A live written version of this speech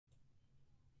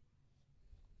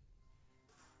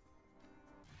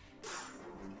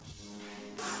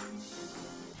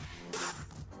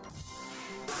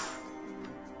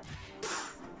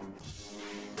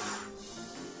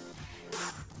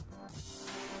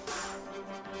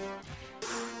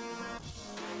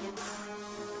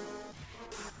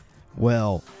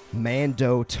Well,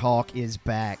 Mando talk is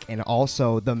back, and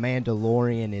also The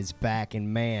Mandalorian is back,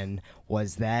 and man,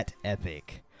 was that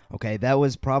epic. Okay, that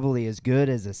was probably as good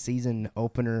as a season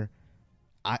opener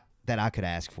that I could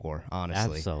ask for,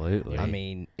 honestly. Absolutely. I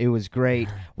mean, it was great.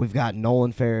 We've got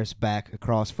Nolan Ferris back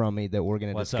across from me that we're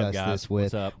going to discuss this with.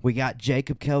 What's up? We got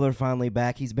Jacob Keller finally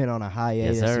back. He's been on a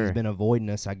hiatus. Yes, sir. He's been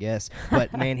avoiding us, I guess.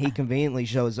 But, man, he conveniently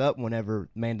shows up whenever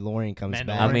Mandalorian comes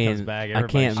back. I mean, comes back, I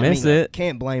can't everybody miss it.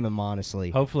 Can't blame him, honestly.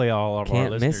 Hopefully all of our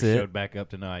Can't listeners miss it. showed back up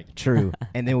tonight. True.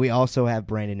 And then we also have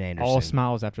Brandon Anderson. All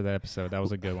smiles after that episode. That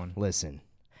was a good one. Listen,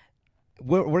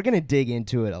 we're going to dig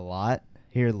into it a lot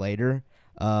here later.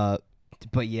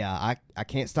 But, yeah, I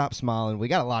can't stop smiling. We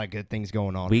got a lot of good things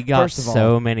going on. We got First of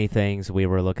so all, many things we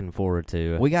were looking forward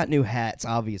to. we got new hats,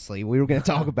 obviously. We were going to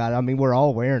talk about it. I mean, we're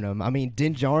all wearing them. I mean,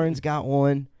 Din Djarin's got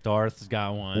one. Darth's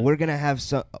got one. We're going to have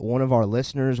one of our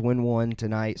listeners win one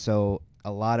tonight, so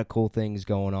a lot of cool things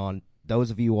going on. Those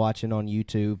of you watching on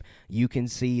YouTube, you can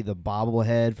see the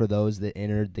bobblehead for those that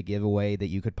entered the giveaway that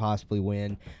you could possibly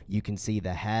win. You can see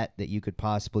the hat that you could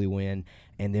possibly win.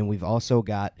 And then we've also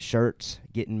got shirts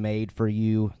getting made for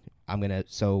you.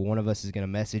 So one of us is going to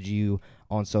message you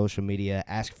on social media,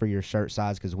 ask for your shirt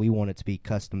size because we want it to be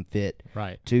custom fit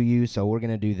to you. So we're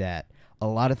going to do that. A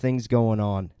lot of things going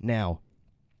on. Now,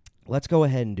 let's go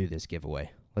ahead and do this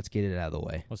giveaway. Let's get it out of the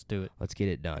way. Let's do it. Let's get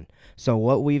it done. So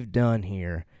what we've done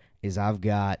here is I've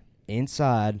got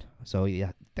inside, so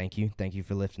yeah, thank you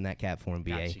for lifting that cap for him,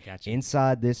 BA. Gotcha.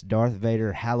 Inside this Darth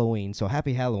Vader Halloween, so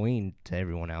happy Halloween to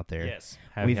everyone out there. Yes.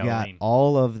 We've got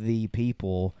all of the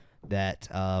people that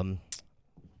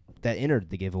that entered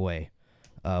the giveaway.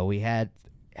 We had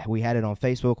it on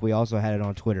Facebook. We also had it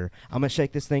on Twitter. I'm going to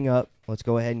shake this thing up. Let's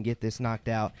go ahead and get this knocked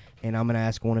out, and I'm going to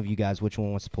ask one of you guys which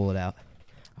one wants to pull it out.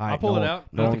 All right, I'll pull Nolan, it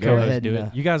out. Nolan, Let the go co-host ahead do and,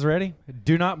 it. You guys ready?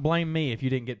 Do not blame me if you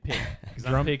didn't get picked because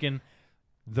I'm picking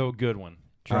the good one.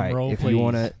 all right, roll, if please. you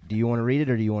want to, do you want to read it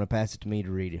or do you want to pass it to me to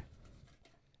read it?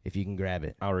 If you can grab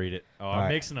it. I'll read it. Oh, I'm right,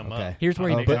 mixing them okay. up. Here's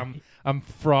where I'm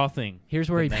frothing. Here's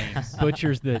where the he names.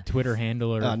 butchers the Twitter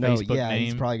handle or No, Facebook yeah, name.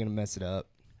 he's probably going to mess it up.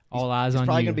 All eyes It's on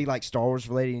probably you. going to be like Star Wars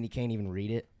related and he can't even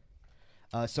read it.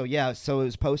 So it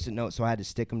was Post-it notes, so I had to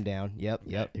stick them down. Yep,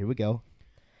 here we go.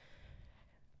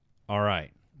 All right.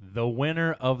 The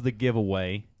winner of the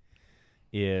giveaway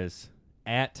is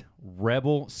at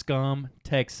Rebel Scum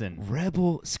Texan.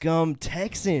 Rebel Scum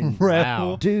Texan.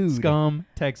 Wow. Dude. Scum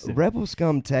Texan. Rebel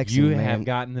Scum Texan, You man. have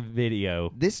gotten the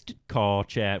video This call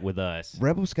chat with us.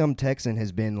 Rebel Scum Texan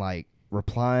has been, like,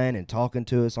 replying and talking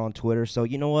to us on Twitter, so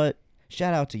you know what?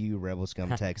 Shout out to you, Rebel Scum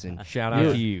Texan. Shout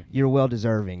out to you. You're well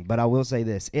deserving, but I will say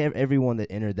this: everyone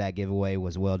that entered that giveaway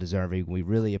was well deserving. We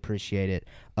really appreciate it.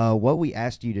 What we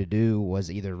asked you to do was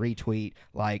either retweet,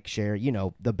 like, share,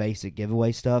 the basic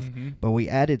giveaway stuff, but we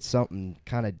added something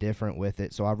kind of different with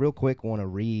it. So I real quick want to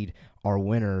read our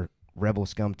winner, Rebel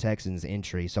Scum Texans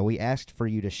entry. So we asked for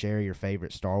you to share your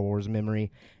favorite Star Wars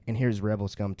memory, and here's Rebel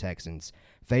Scum Texans.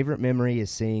 Favorite memory is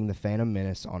seeing The Phantom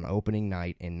Menace on opening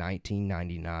night in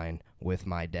 1999 with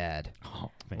my dad.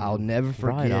 Oh, man. I'll never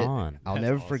forget. Right on. I'll That's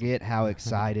never awesome. forget how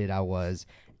excited I was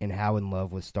and how in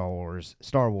love with Star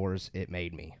Wars it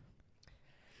made me.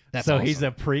 That's so awesome. he's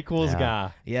a prequels Yeah.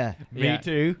 guy. Yeah. Me Yeah.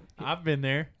 too. I've been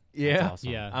there. Yeah.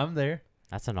 awesome. Yeah. I'm there.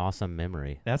 That's an awesome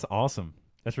memory. That's awesome.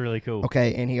 That's really cool.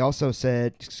 Okay, and he also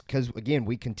said, because again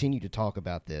we continue to talk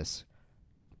about this.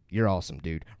 You're awesome,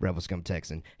 dude. Rebel Scum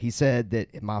Texan. He said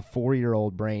that my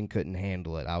 4-year-old brain couldn't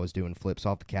handle it. I was doing flips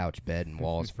off the couch, bed, and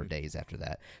walls for days after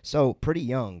that. So pretty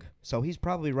young. So he's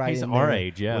probably right He's in our there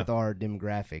age, yeah. with our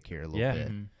demographic here a little Yeah.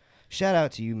 bit. Shout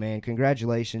out to you, man.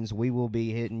 Congratulations. We will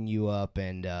be hitting you up,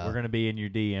 and We're going to be in your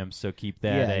DMs, so keep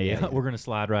that. Yeah. We're going to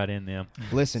slide right in them.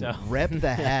 listen. So- Rep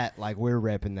the hat like we're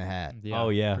repping the hat. Yeah, oh,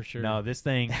 yeah. for sure. No, this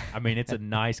thing, I mean, it's a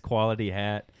nice quality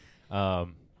hat.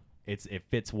 It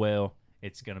fits well.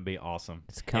 It's going to be awesome.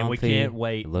 It's And we comfy. can't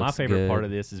wait. It My looks favorite part good.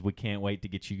 of this is we can't wait to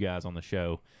get you guys on the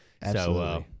show. Absolutely.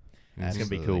 So it's going to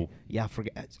be Absolutely. cool. Yeah,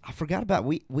 I forgot about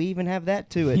we even have that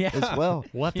to it Yeah. as well.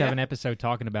 We'll have to Yeah. have an episode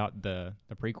talking about the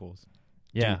prequels.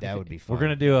 Yeah. Dude, that would be fun. We're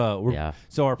going to do Yeah.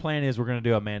 So our plan is we're going to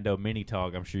do a Mando mini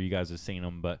talk. I'm sure you guys have seen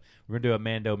them, but we're going to do a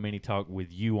Mando mini talk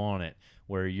with you on it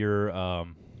where you're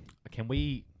can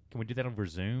we do that over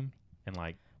Zoom and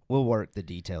like We'll work the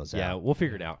details yeah, out. we'll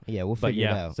figure it out. Yeah, we'll But figure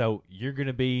it yeah, out. so you're going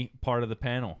to be part of the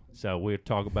panel. So we'll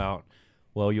talk about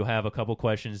you'll have a couple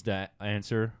questions to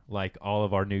answer like all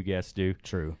of our new guests do.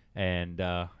 True. And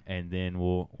then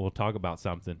we'll talk about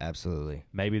something. Absolutely.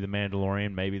 Maybe the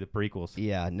Mandalorian, maybe the prequels.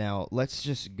 Yeah, now let's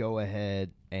just go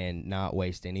ahead and not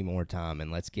waste any more time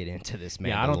and let's get into this Mandalorian.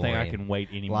 Yeah, I don't think I can wait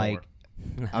anymore. Like,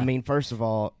 I mean, first of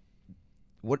all,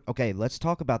 what? Okay, let's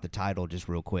talk about the title just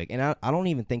real quick. And I don't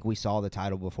even think we saw the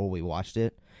title before we watched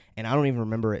it, and I don't even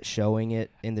remember it showing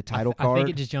it in the title card. I think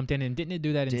it just jumped in, and didn't it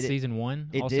do that in season 1?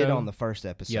 It also? did on the first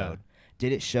episode. Yeah.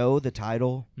 Did it show the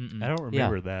title? Mm-mm. I don't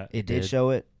remember that. It did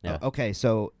show it? Yeah. Okay,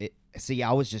 so see,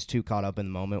 I was just too caught up in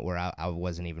the moment where I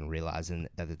wasn't even realizing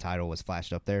that the title was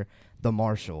flashed up there. The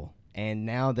Marshal. And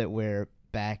now that we're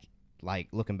back, like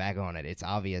looking back on it, it's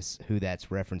obvious who that's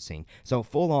referencing. So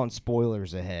full-on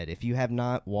spoilers ahead. If you have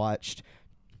not watched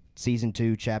Season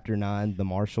 2, Chapter 9, The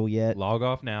Marshal yet. Log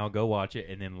off now, go watch it,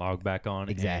 and then log back on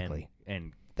Exactly.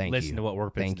 and Thank listen you. to what we're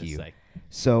fixing Thank to you. say.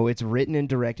 So it's written and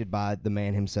directed by the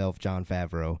man himself, Jon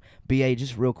Favreau. B.A.,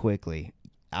 just real quickly,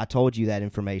 I told you that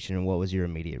information, and what was your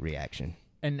immediate reaction?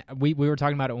 And we were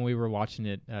talking about it when we were watching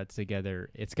it together.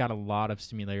 It's got a lot of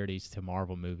similarities to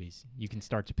Marvel movies. You can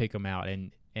start to pick them out,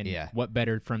 and Yeah. what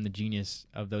better from the genius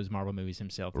of those Marvel movies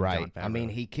himself than Jon Right. Favreau? I mean,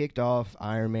 he kicked off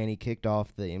Iron Man. He kicked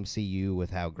off the MCU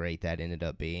with how great that ended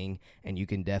up being, and you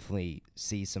can definitely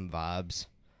see some vibes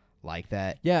like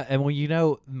that. Yeah, and well, you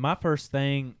know, my first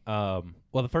thing,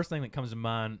 the first thing that comes to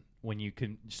mind when you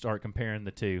can start comparing the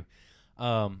two,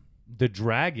 the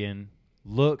dragon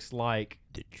looks like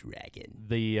The dragon.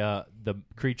 the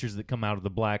creatures that come out of the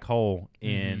black hole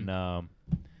in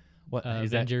what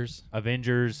is that? Avengers.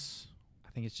 Avengers. I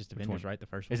think it's just Which Avengers, one? right? The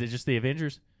first one. Is it just the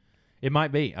Avengers? It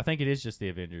might be. I think it is just the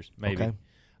Avengers, maybe. Okay.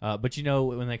 But you know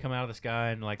when they come out of the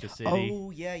sky and like the city.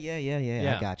 Oh, yeah.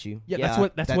 I got you. Yeah, that's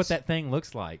what that thing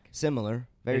looks like. Similar.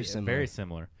 Very Yeah, similar. Very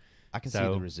similar. I can see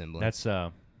So, the resemblance.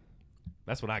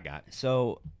 That's what I got.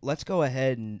 So let's go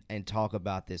ahead and talk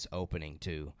about this opening,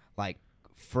 too. Like,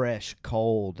 fresh,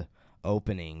 cold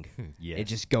opening. Yes. It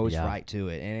just goes Yeah. right to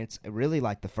it. And it's really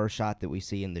like the first shot that we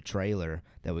see in the trailer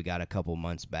that we got a couple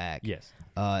months back. Yes.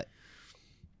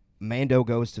 Mando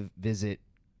goes to visit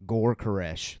Gore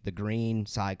Koresh, the green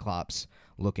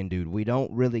Cyclops-looking dude. We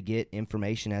don't really get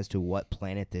information as to what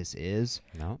planet this is,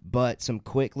 No. but some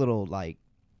quick little, like,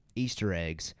 Easter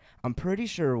eggs. I'm pretty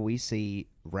sure we see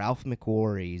Ralph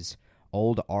McQuarrie's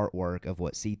old artwork of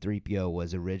what C-3PO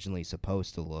was originally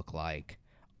supposed to look like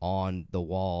on the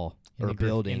wall In or the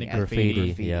building in the at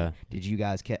graffiti, yeah. Did you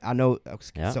guys catch? I know.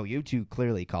 Yeah. So you two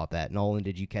clearly caught that. Nolan,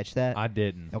 did you catch that? I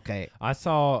didn't. Okay. I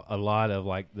saw a lot of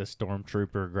like the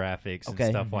stormtrooper graphics Okay.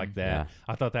 and stuff like that. Yeah.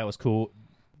 I thought that was cool,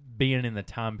 being in the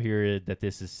time period that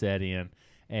this is set in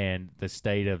and the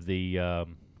state of the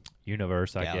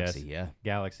universe. I Galaxy, guess yeah.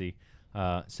 galaxy.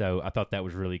 So I thought that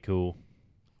was really cool.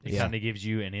 It Yeah. kind of gives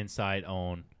you an insight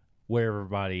on where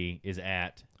everybody is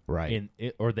at Right. in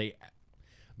it, or the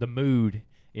mood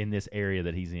in this area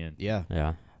that he's in. Yeah.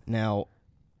 Yeah. Now,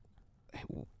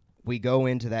 we go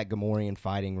into that Gamorrean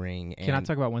fighting ring. And Can I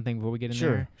talk about one thing before we get in Sure,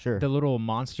 there? sure. The little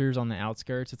monsters on the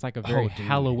outskirts. It's like a very dude.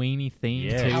 Halloween-y theme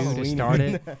Yes. too to Halloween. start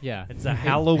it. Yeah. It's a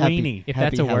Halloweeny. If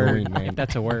Happy that's a Halloween, word, man. if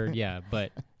that's a word, yeah.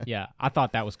 But yeah, I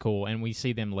thought that was cool, and we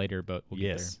see them later, but we'll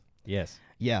get there. Yes.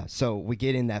 Yeah, so we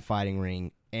get in that fighting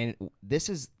ring, and this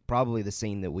is probably the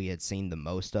scene that we had seen the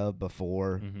most of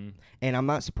before. Mm-hmm. And I'm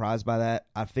not surprised by that.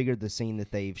 I figured the scene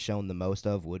that they've shown the most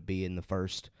of would be in the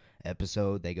first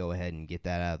episode. They go ahead and get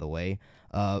that out of the way.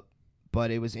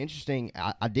 But it was interesting.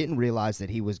 I didn't realize that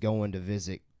he was going to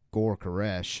visit Gore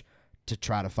Koresh to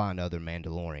try to find other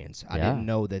Mandalorians. I Yeah. didn't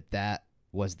know that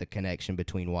was the connection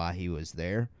between why he was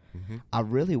there. Mm-hmm. I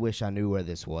really wish I knew where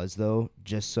this was, though,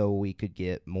 just so we could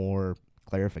get more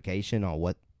clarification on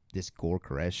what this Gore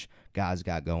Koresh guy's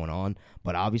got going on.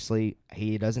 But obviously,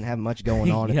 he doesn't have much going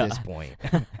on Yeah. at this point.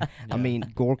 I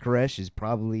mean, Gore Koresh is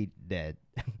probably dead.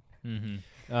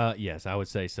 Mm-hmm. Yes, I would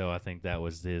say so. I think that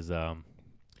was his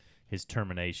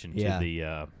termination Yeah. to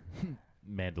the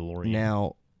Mandalorian.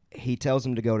 Now, he tells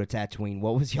him to go to Tatooine.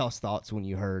 What was y'all's thoughts when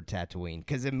you heard Tatooine?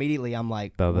 Because immediately I'm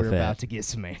like, Boba we're Fett. about to get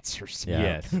some answers. Yeah.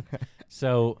 Yes.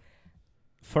 So,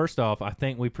 first off, I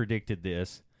think we predicted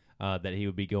this, that he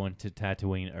would be going to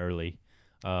Tatooine early.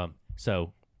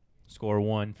 So, score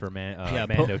 1 for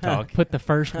Mando talk. Put the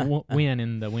first win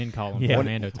in the win column Yeah. for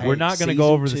Mando talk. We're not going to go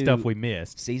Season over the 2 stuff we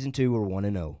missed. Season 2, we're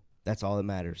 1-0. That's all that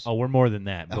matters. Oh, we're more than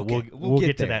that, but Okay, we'll we'll get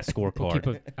get to there. that We'll scorecard.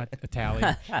 keep a tally.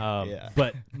 Yeah.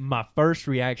 But my first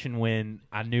reaction when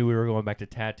I knew we were going back to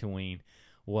Tatooine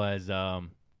was, well,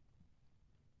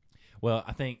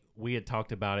 I think we had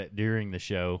talked about it during the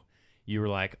show. You were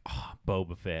like, oh,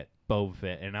 Boba Fett.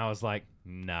 And I was like,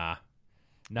 nah,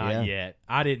 not Yeah. yet.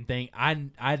 I did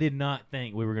not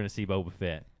think we were going to see Boba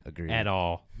Fett Agreed. at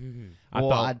all.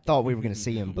 I thought we were going to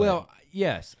see him. But Well,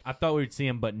 yes, I thought we'd see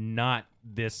him, but not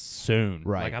this soon.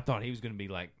 Right. Like, I thought he was going to be,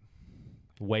 like,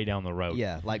 way down the road.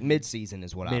 yeah, like mid-season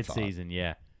is what I thought. Mid-season,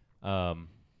 yeah.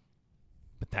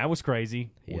 But that was crazy.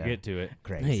 We'll Yeah. get to it.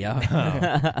 Crazy.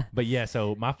 Yeah. But yeah,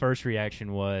 so my first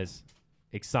reaction was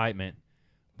excitement,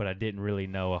 but I didn't really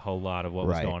know a whole lot of what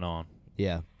was Right. going on.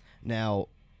 Yeah. Now,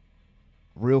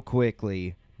 real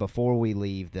quickly, before we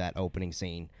leave that opening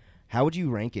scene, how would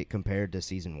you rank it compared to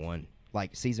season 1?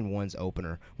 Like season 1's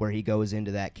opener, where he goes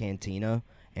into that cantina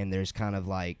and there's kind of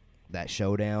like that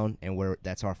showdown, and where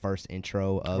that's our first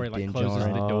intro of Where he, like, Din closes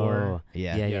Djarin. the door. Oh,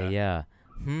 Yeah. Yeah.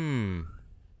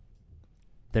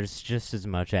 There's just as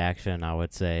much action, I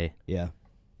would say. Yeah,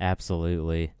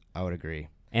 Absolutely. I would agree.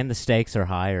 And the stakes are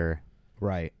higher.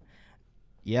 Right.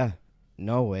 Yeah.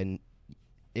 No, and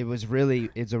it's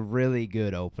a really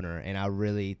good opener, and I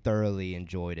really thoroughly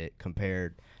enjoyed it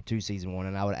compared to season 1.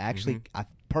 And I would actually, I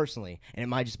personally, and it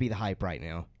might just be the hype right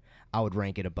now, I would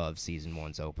rank it above season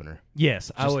 1's opener.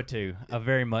 Yes, I would too.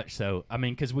 Very much so. I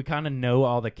mean, because we kind of know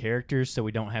all the characters, so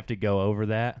we don't have to go over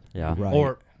that. Yeah. Right.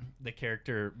 Or the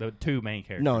two main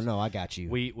characters. No, I got you.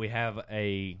 We have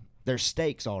a There's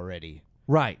stakes already.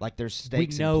 right. Like there's We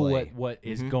stakes know in play. what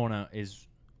is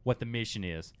what the mission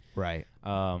is. Right.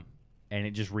 And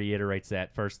it just reiterates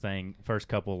that first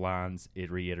couple of lines. It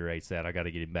reiterates that I got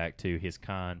to get him back to his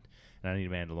kind, and I need a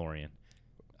Mandalorian.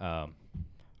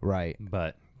 Right.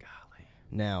 But golly,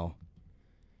 Now,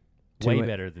 way Two-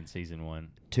 better than season 1.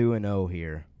 2-0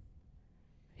 here.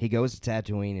 He goes to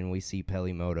Tatooine and we see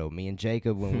Pelimoto. Me and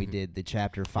Jacob, when we did the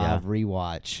Chapter 5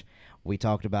 rewatch, we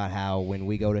talked about how when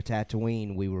we go to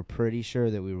Tatooine, we were pretty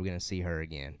sure that we were going to see her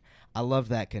again. I love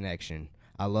that connection.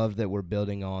 I love that we're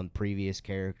building on previous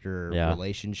character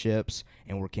relationships,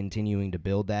 and we're continuing to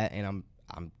build that. And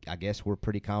I guess we're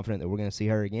pretty confident that we're going to see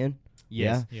her again.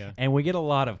 Yes. Yeah. And we get a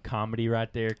lot of comedy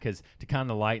right there because to kind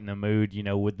of lighten the mood,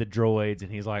 with the droids,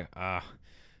 and he's like,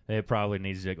 it probably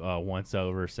needs to once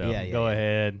over, so go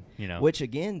ahead, Which,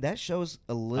 again, that shows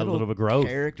a little bit of growth.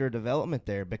 character development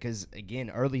there because, again,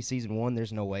 early season 1,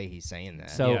 there's no way he's saying that.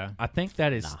 So Yeah. I think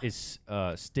that is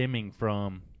stemming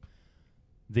from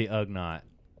the Ugnaught.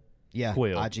 yeah,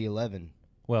 Quill. IG-11.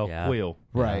 Well, Yeah. Quill.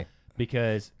 Right.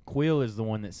 Because Quill is the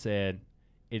one that said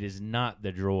it is not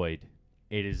the droid.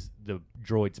 It is the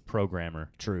droid's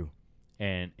programmer. True.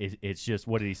 And it's just,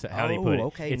 what did he say? How did he put it?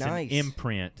 Okay, it's nice. an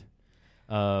imprint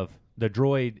of, the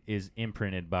droid is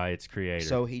imprinted by its creator.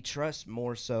 So he trusts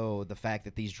more so the fact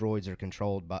that these droids are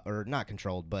controlled by, or not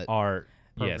controlled, but Are,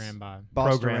 yes. Programmed by.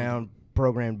 bossed programmed- around,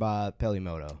 programmed by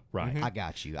Pelimoto. Right. I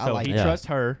got you. I So like he that. trusts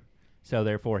her, so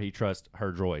therefore he trusts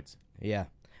her droids. Yeah.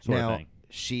 Sort now, of thing.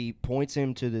 she points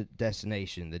him to the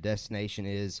destination. The destination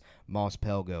is Mos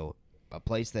Pelgo, a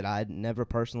place that I'd never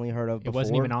personally heard of It before.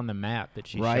 wasn't even on the map that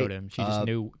she Right. showed him. She just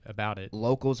knew about it.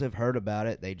 Locals have heard about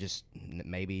it. They just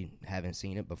maybe haven't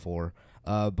seen it before.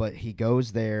 But he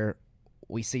goes there.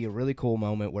 We see a really cool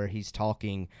moment where he's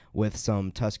talking with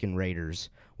some Tusken Raiders,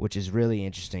 which is really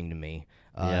interesting to me.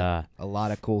 Yeah. A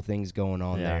lot of cool things going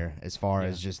on Yeah. there as far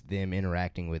as just them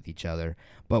interacting with each other.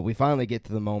 But we finally get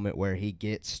to the moment where he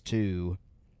gets to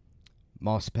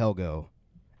Mos Pelgo,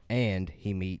 and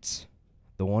he meets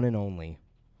the one and only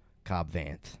Cobb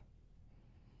Vanth.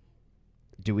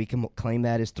 Do we claim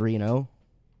that as 3-0?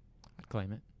 I'd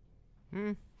claim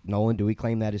it. Nolan, do we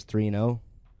claim that as 3-0?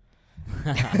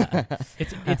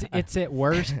 It's at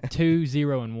worst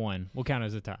 2-0-1. We'll count it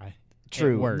as a tie.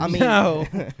 True. At worst. I mean, No.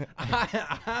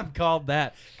 I'm called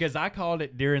that because I called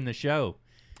it during the show.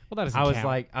 Well, that doesn't I was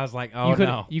count. like, oh,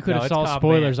 no. You could No, have it's saw Cobb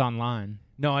spoilers Vanth. online.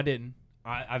 No, I didn't.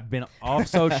 I've been off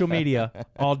social media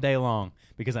all day long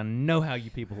because I know how you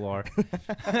people are.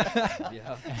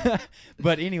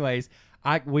 But anyways,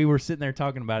 we were sitting there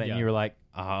talking about it, and Yeah. you were like,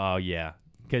 oh, yeah.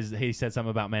 Because he said something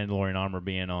about Mandalorian armor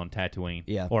being on Tatooine.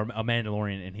 Yeah. Or a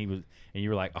Mandalorian, and you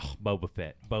were like, oh, Boba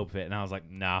Fett. And I was like,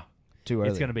 nah. too early.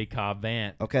 It's going to be Cobb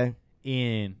Vanth Okay.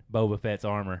 in Boba Fett's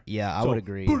armor. Yeah, I So, would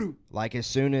agree. Like as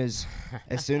soon as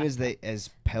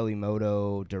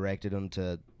Pelimoto directed him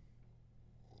to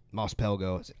Mos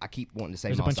Pelgo, I keep wanting to say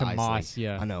There's a Mos bunch of Eisley. moss,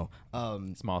 yeah. I know.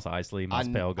 It's Mos Eisley, I Mos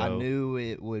Pelgo. I knew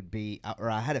it would be, or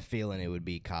I had a feeling it would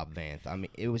be Cobb Vanth. I mean,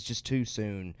 it was just too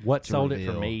soon. What to sold reveal.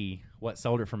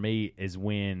 it for me is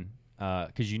when,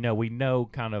 because we know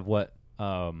kind of what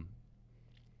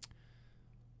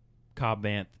Cobb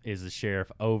Vanth is the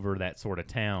sheriff over that sort of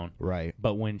town. Right.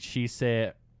 But when she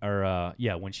said,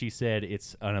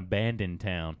 it's an abandoned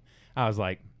town, I was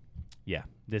like, yeah,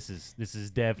 this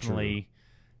is definitely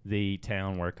the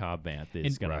town where Cobb Vanth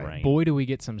is going to reign. Boy, do we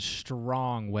get some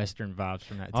strong Western vibes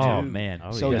from that Oh town. man!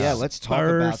 Oh, So yeah. yeah, let's talk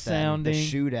Spur about that. sounding.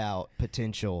 The shootout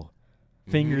potential.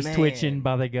 Fingers Man. twitching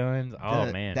by the guns. Oh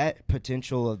The- man! that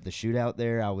potential of the shootout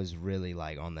there, I was really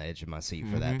like on the edge of my seat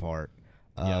for that part.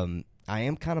 I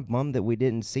am kind of bummed that we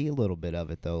didn't see a little bit of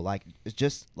it though. Like it's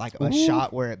just like a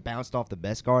shot where it bounced off the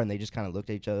Beskar and they just kind of looked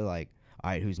at each other like,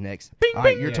 all right, who's next? All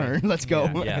right, your Yeah. turn. Let's go.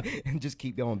 Yeah. And just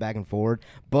keep going back and forward.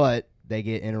 But they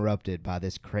get interrupted by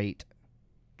this crate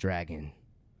dragon.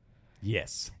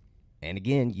 Yes. And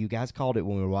again, you guys called it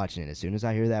when we were watching it. As soon as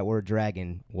I hear that word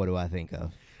dragon, what do I think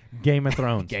of? Game of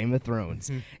Thrones. Game of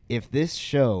Thrones. If this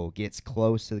show gets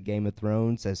close to the Game of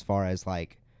Thrones as far as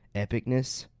like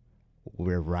epicness,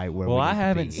 we're right where Well, we I need to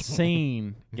haven't be.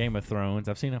 seen Game of Thrones.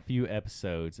 I've seen a few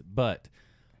episodes, but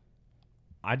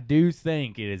I do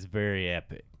think it is very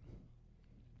epic.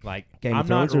 Like Game I'm of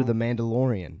Thrones not or The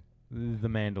Mandalorian? The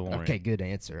Mandalorian. Okay, good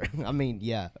answer. I mean,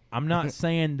 yeah. I'm not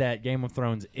saying that Game of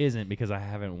Thrones isn't because I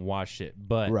haven't watched it,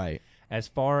 but Right. as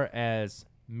far as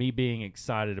me being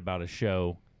excited about a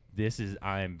show,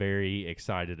 I am very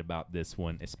excited about this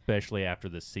one, especially after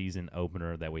the season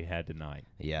opener that we had tonight.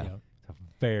 Yeah. Yep. It's a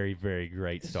very, very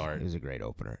great start. It was a great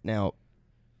opener. Now,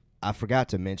 I forgot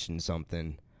to mention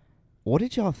something. What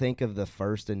did y'all think of the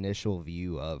first initial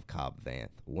view of Cobb Vanth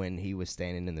when he was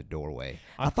standing in the doorway?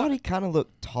 I thought he kind of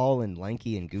looked tall and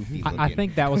lanky and goofy looking. I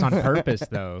think that was on purpose,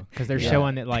 though, because they're Yeah.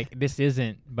 showing that, like, this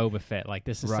isn't Boba Fett. Like,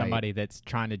 this is Right. somebody that's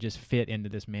trying to just fit into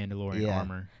this Mandalorian Yeah.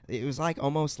 armor. It was like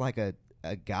almost like a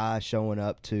guy showing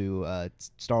up to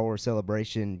Star Wars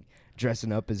Celebration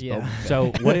dressing up as Yeah. Boba Fett.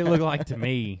 So what it looked like to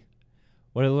me,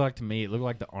 it looked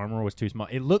like the armor was too small.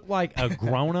 It looked like a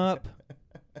grown-up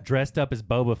dressed up as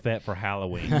Boba Fett for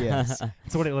Halloween. Yes.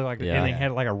 That's what it looked like. Yeah. And they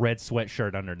had like a red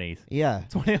sweatshirt underneath. Yeah.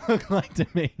 That's what it looked like to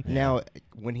me. Now,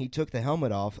 when he took the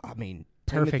helmet off, I mean,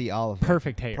 Perfect- Timothy Oliphant.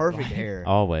 Perfect hair. Perfect Like, hair.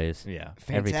 Always. Yeah.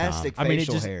 every time. Fantastic I mean, it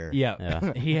facial just, hair. yeah.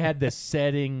 Yeah. He had this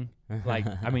setting, like,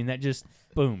 I mean, that just,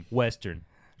 boom, Western.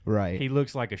 Right. He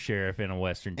looks like a sheriff in a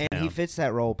Western And town. he fits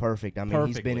that role perfect. I mean,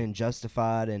 he's been Perfectly. in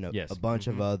Justified and Yes. a bunch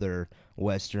of Mhm. other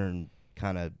Western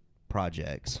kind of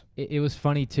projects. It was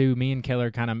funny, too. Me and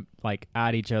Keller kind of, like,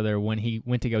 eyed each other when he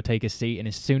went to go take a seat, and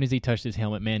as soon as he touched his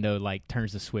helmet, Mando, like,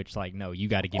 turns the switch, like, no, you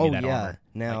got to give me that armor.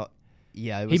 Now,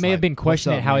 yeah, it He was may like, have been "What's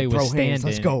questioning up, how man? he was Throw standing. hands,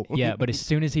 let's go. Yeah, but as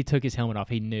soon as he took his helmet off,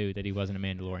 he knew that he wasn't a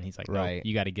Mandalorian. He's like, no, Right.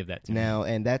 you got to give that to me. Now,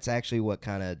 and that's actually what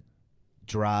kind of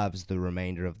drives the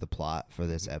remainder of the plot for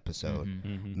this episode. Mhm.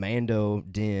 Mhm. Mando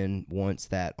Din wants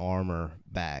that armor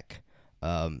back.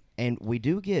 And we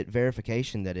do get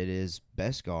verification that it is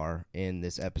Beskar in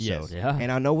this episode. Yes. Yeah.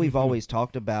 And I know we've always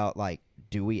talked about, like,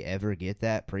 do we ever get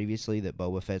that previously, that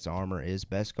Boba Fett's armor is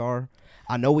Beskar?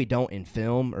 I know we don't in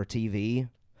film or TV.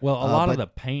 Well, a lot of but- the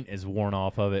paint is worn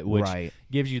off of it, which Right.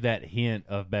 gives you that hint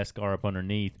of Beskar up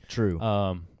underneath. True.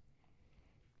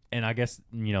 And I guess,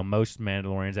 most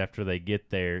Mandalorians, after they get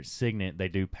their signet, they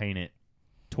do paint it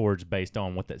towards based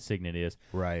on what that signet is.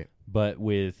 Right. But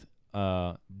with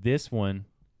this one,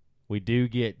 we do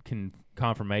get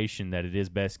confirmation that it is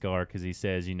Beskar because he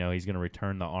says, he's going to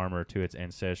return the armor to its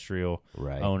ancestral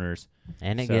Right. owners.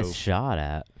 And it So- gets shot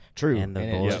at. True. And the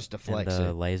it bullet just deflects and the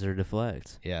it. laser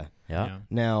deflects. Yeah. Yeah.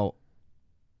 Now,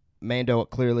 Mando,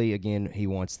 clearly, again, he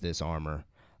wants this armor.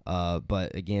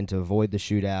 But, again, to avoid the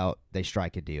shootout, they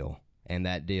strike a deal. And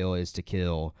that deal is to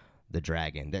kill the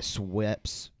dragon that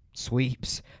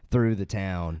sweeps through the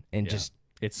town and Yeah. just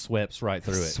It sweeps right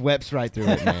through it. swept right through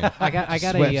it, man. I got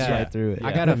Swept a right through it.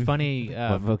 I got a funny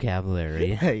What vocabulary?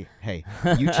 Hey,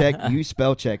 you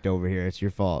spell checked over here. It's your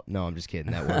fault. No, I'm just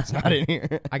kidding. That word's not in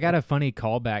here. I got a funny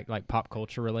callback, like pop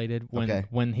culture related, Okay.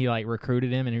 when he like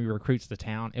recruited him and he recruits the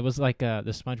town. It was like the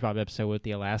SpongeBob episode with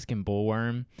the Alaskan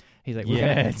bullworm. He's like,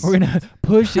 Yes. we're gonna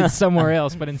push it somewhere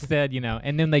else, but instead,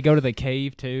 and then they go to the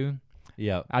cave too.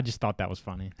 Yep. I just thought that was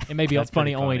funny. It may be That's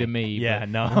funny pretty only funny. to me. Yeah, but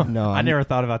no. No, I I'm- never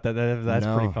thought about that. That's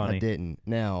No, pretty funny. I didn't.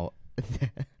 Now,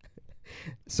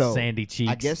 so Sandy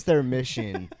cheeks. I guess their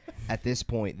mission at this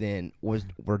point then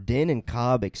were Din and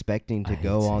Cobb expecting to I hate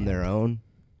go on Sandy. their own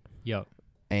Yep.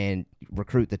 and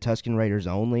recruit the Tusken Raiders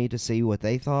only to see what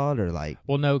they thought, or like,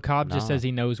 Well, no, Cobb just No. says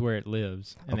he knows where it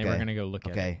lives, and they were Okay. gonna go look at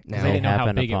it. okay, 'Cause now they They didn't know how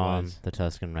happen big it upon was. the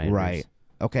Tusken Raiders. right,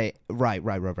 okay,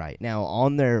 right. Now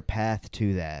on their path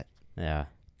to that, Yeah.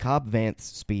 Cobb Vanth's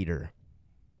speeder,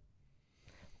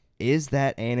 is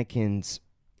that Anakin's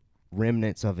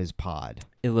remnants of his pod?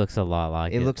 It looks a lot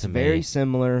like it. It looks to very me.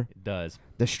 similar. It does.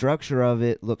 The structure of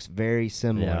it looks very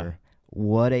similar. Yeah.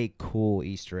 What a cool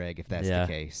Easter egg if that's Yeah.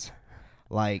 the case.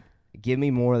 Like, give me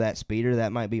more of that speeder.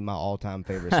 That might be my all-time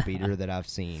favorite speeder that I've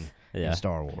seen Yeah. in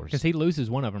Star Wars. Because he loses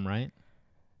one of them, right?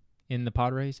 In the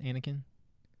pod race, Anakin.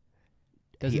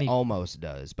 Doesn't he? almost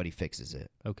does, but he fixes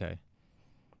it. Okay.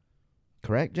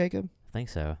 Correct, Jacob? I think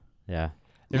so. Yeah.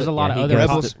 There's a Look, lot yeah, of he other.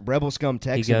 goes Rebel Scum He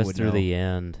Texan goes would through know. the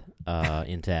end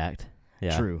intact.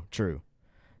 Yeah. True.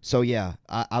 So yeah,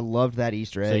 I loved that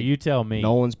Easter egg. So you tell me.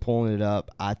 Nolan's pulling it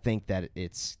up. I think that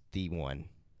it's the one.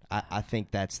 I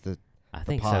think that's the. I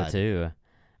think pod. so too.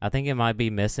 I think it might be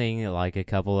missing like a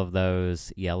couple of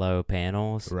those yellow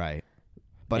panels. Right.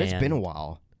 But it's been a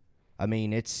while. I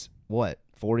mean, it's what,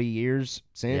 40 years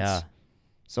since? Yeah.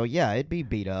 So yeah, it'd be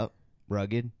beat up,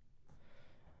 rugged.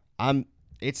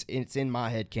 It's in my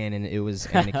head canon. It was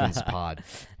Anakin's pod.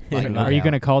 Like, no Are you doubt.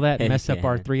 going to call that and Heck mess up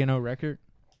our yeah. 3-0 record?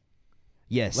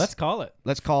 Yes. Let's call it.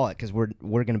 Let's call it because we're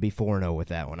going to be 4-0 with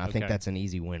that one. I think Okay. that's an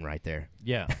easy win right there.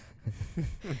 Yeah.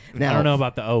 Now, I don't know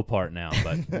about the O part now,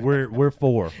 but we're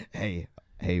 4. Hey,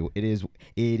 it is what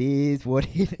it is.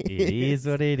 It is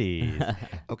what it is.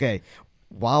 Okay,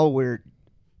 while we're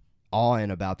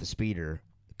awing about the speeder,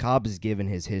 Cobb is giving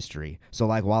his history. So,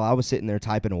 like, while I was sitting there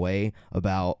typing away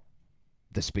about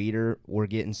the speeder, we're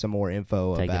getting some more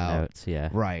info Taking about notes, yeah.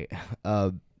 right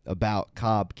about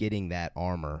Cobb getting that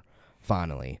armor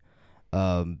finally,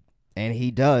 and he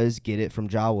does get it from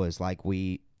Jawas, like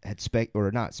we had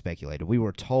not speculated. We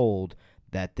were told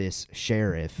that this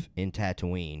sheriff in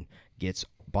Tatooine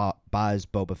buys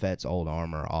Boba Fett's old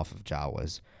armor off of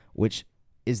Jawas, which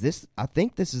is this. I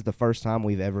think this is the first time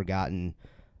we've ever gotten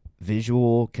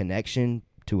visual connection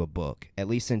to a book, at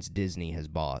least since Disney has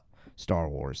bought Star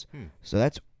Wars. So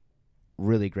that's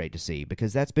really great to see,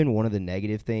 because that's been one of the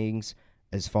negative things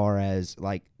as far as,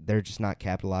 like, they're just not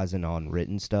capitalizing on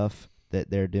written stuff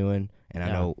that they're doing. And I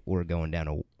know we're going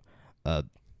down a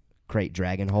crate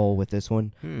dragon hole with this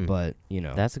one, but, you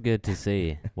know. That's good to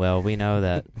see. Well, we know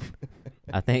that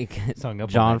I think Sung up on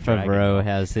John that dragon. Favreau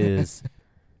has his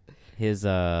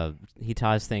he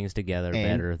ties things together And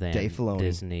better than Dave Filoni,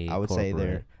 Disney. I would say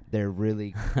corporate. they're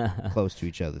really close to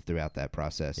each other throughout that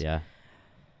process. Yeah.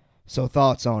 So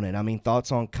thoughts on it? I mean,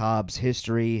 thoughts on Cobb's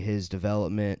history, his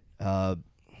development,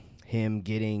 him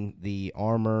getting the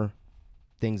armor,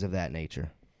 things of that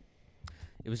nature.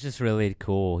 It was just really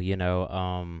cool, you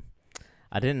know.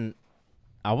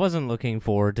 I wasn't looking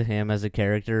forward to him as a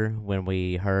character when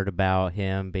we heard about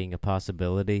him being a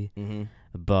possibility,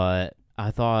 but I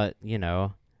thought, you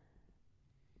know,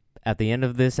 at the end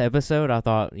of this episode, I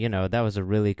thought, you know, that was a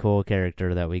really cool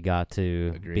character that we got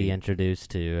to Agreed. be introduced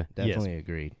to. Definitely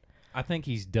agreed. I think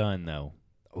he's done, though.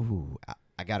 Ooh,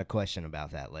 I got a question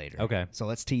about that later. Okay. So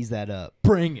let's tease that up.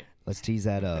 Bring it. Let's tease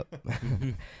that up.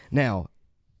 Now,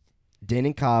 Din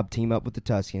and Cobb team up with the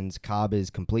Tuscans. Cobb is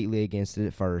completely against it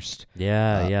at first.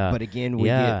 Yeah. But again, we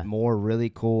get more really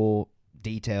cool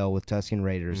detail with Tuscan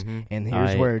Raiders. And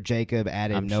here's where Jacob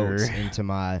added notes into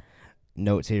my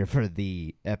notes here for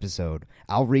the episode.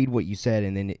 I'll read what you said,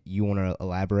 and then you want to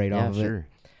elaborate off of it?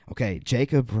 Okay,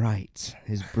 Jacob writes,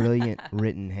 his brilliant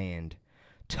written hand,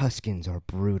 Tuscans are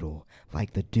brutal,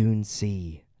 like the Dune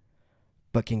Sea,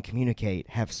 but can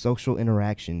communicate, have social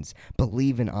interactions,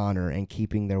 believe in honor and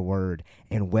keeping their word,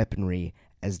 and weaponry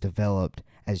as developed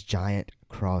as giant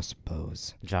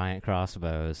crossbows. Giant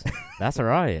crossbows. That's all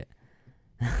right.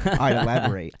 All right,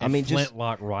 elaborate. I mean, just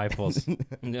flintlock rifles.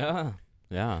 Yeah.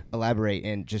 elaborate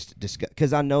and just discuss,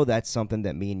 because I know that's something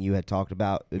that me and you had talked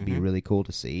about. It'd be really cool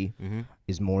to see.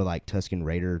 Is more like Tuscan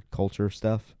Raider culture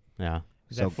stuff. Yeah.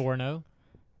 Is that 4-0?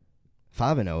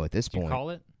 5-0 at this Did you point. call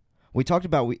it? We talked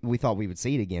about we thought we would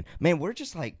see it again. Man, we're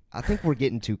just like, I think we're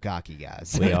getting too cocky,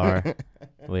 guys. We are.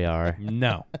 We are.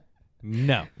 No.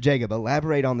 Jacob,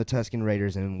 elaborate on the Tuscan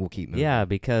Raiders and we'll keep moving. Yeah,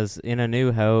 because in A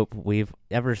New Hope,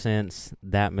 ever since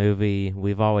that movie,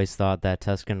 we've always thought that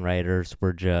Tuscan Raiders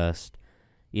were just,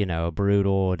 you know,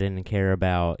 brutal, didn't care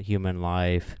about human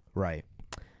life. Right.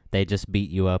 They just beat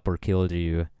you up or killed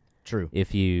you. True.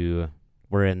 If you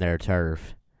were in their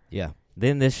turf. Yeah.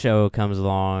 Then this show comes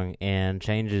along and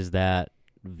changes that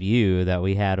view that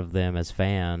we had of them as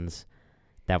fans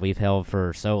that we've held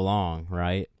for so long,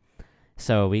 right?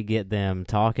 So we get them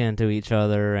talking to each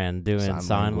other and doing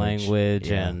sign language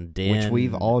yeah. and Din which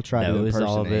we've all tried to knows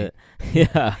all of impersonate. it.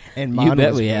 Yeah. And You mine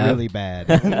bet was we have. really bad.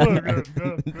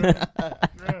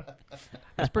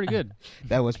 That's pretty good.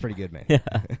 That was pretty good, man.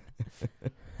 Yeah.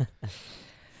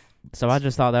 So I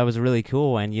just thought that was really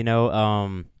cool, and you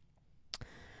know,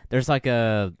 there's like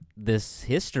this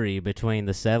history between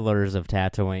the settlers of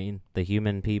Tatooine, the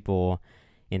human people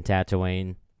in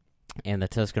Tatooine, and the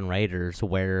Tuscan Raiders,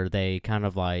 where they kind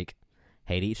of like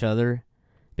hate each other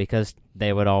because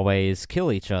they would always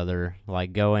kill each other,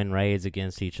 like go in raids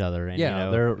against each other. And, Yeah,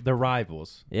 you know, they're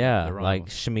rivals. yeah, They're like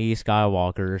rivals. Shmi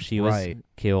Skywalker, she was Right.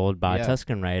 killed by Yeah.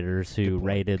 Tuscan Raiders who Good point,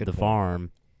 raided good the point.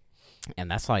 farm, and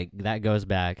that's like that goes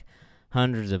back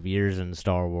hundreds of years in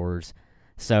Star Wars.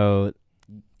 So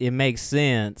it makes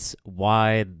sense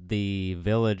why the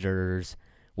villagers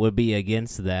would be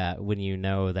against that when you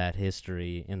know that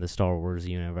history in the Star Wars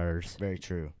universe. Very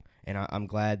true. And I'm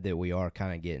glad that we are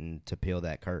kind of getting to peel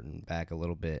that curtain back a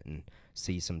little bit and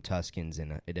see some Tuskens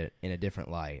in a different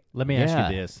light. Let me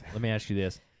ask you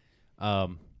this.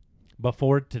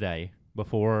 Before today,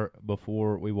 before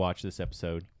we watch this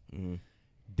episode,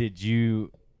 did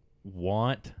you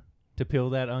want to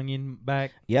peel that onion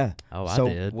back? Yeah. Oh, so I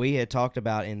did. We had talked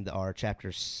about in our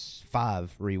Chapter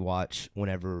 5 rewatch,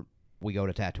 whenever we go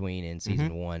to Tatooine in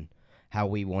Season 1, how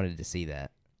we wanted to see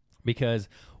that. Because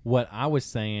what I was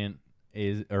saying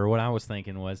what I was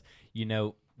thinking was,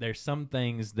 there's some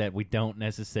things that we don't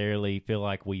necessarily feel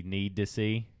like we need to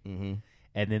see. Mm-hmm.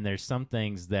 And then there's some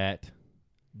things that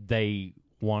they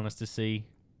want us to see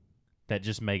that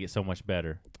just make it so much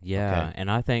better. Yeah, Okay. and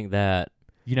I think that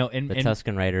The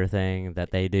Tusken Raider thing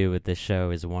that they do with this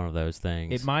show is one of those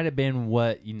things. It might have been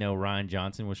what, Rian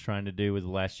Johnson was trying to do with The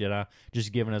Last Jedi,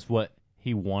 just giving us what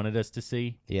he wanted us to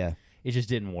see. Yeah. It just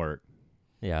didn't work.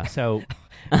 Yeah. So,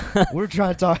 We're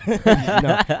trying to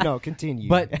talk. No, continue.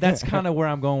 but that's kind of where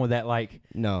I'm going with that. Like,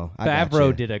 no, I Favreau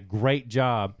gotcha. did a great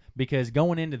job, because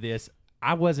going into this,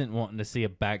 I wasn't wanting to see a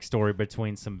backstory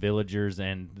between some villagers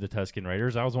and the Tusken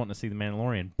Raiders. I was wanting to see the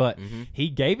Mandalorian, but he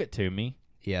gave it to me,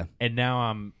 Yeah, and now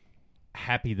I'm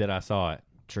happy that I saw it.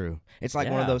 true. It's like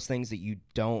one of Yeah. those things that you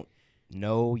don't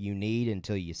know you need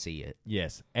until you see it.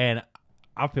 Yes, and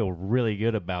I feel really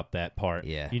good about that part.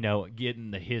 Yeah.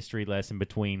 Getting the history lesson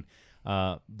between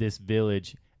this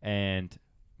village and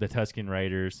the Tusken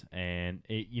Raiders, and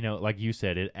it, like you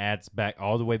said, it adds back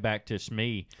all the way back to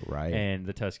Shmi Right. and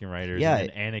the Tusken Raiders, Yeah,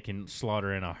 and Anakin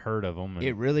slaughtering a herd of them.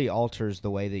 It really alters the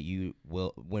way that you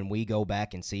will when we go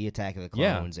back and see Attack of the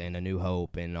Yeah. Clones and A New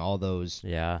Hope and all those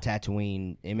Yeah.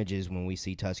 Tatooine images. When we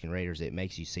see Tusken Raiders, it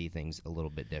makes you see things a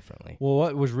little bit differently. Well,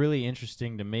 what was really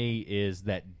interesting to me is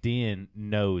that Din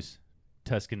knows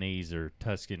Tuscanese or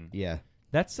Tuscan. Yeah,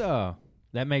 That's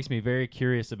that makes me very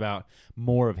curious about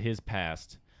more of his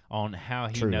past, on how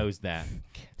he True. knows that.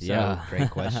 Yeah. Great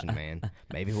question, man.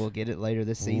 Maybe we'll get it later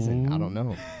this season. I don't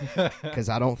know, because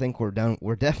I don't think we're done.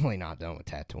 We're definitely not done with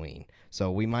Tatooine,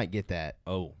 so we might get that.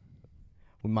 Oh,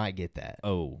 We might get that.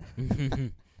 oh.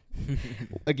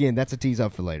 Again, that's a tease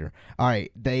up for later. All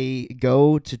right, they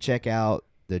go to check out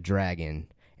the dragon,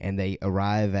 and they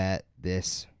arrive at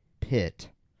this pit,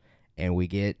 and we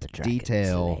get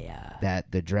detail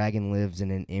that the dragon lives in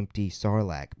an empty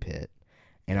Sarlacc pit.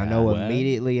 And I know What?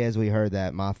 immediately as we heard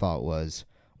that, my thought was,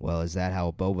 well, is that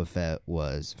how Boba Fett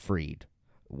was freed?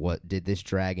 What did this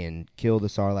dragon kill the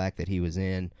Sarlacc that he was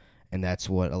in? And that's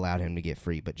what allowed him to get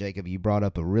free. But Jacob, you brought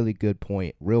up a really good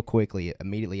point real quickly,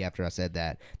 immediately after I said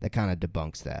that kind of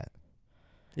debunks that.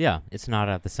 Yeah, it's not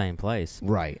at the same place.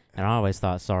 Right. And I always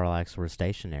thought Sarlaccs were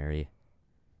stationary.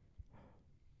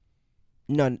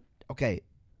 No, okay.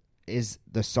 Is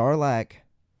the Sarlacc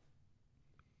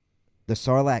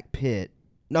pit?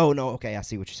 No, okay, I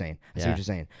see what you're saying. I see Yeah. what you're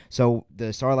saying. So the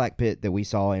Sarlacc pit that we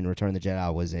saw in Return of the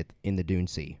Jedi was in the Dune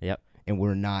Sea. Yep. And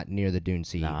we're not near the Dune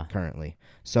Sea Nah. currently.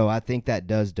 So I think that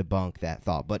does debunk that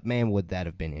thought. But man, would that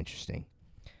have been interesting.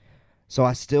 So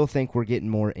I still think we're getting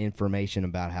more information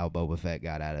about how Boba Fett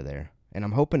got out of there. And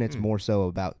I'm hoping it's more so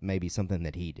about maybe something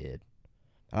that he did.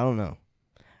 I don't know.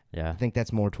 Yeah. I think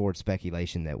that's more towards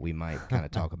speculation that we might kind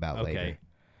of talk about Okay. later.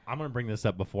 I'm going to bring this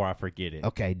up before I forget it.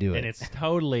 Okay, do it. And it's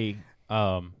totally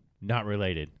not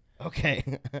related. Okay.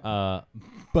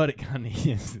 But it kind of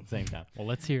is at the same time. Well,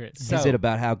 let's hear it. So- Is it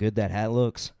about how good that hat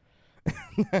looks?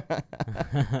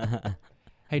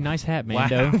 Hey, nice hat,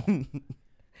 Mando.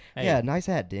 Hey, Yeah, nice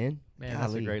hat, Dan. man, that's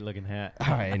a Golly. great looking hat. All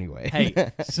right, anyway.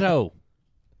 Hey, so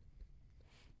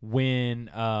when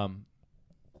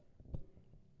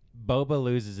Boba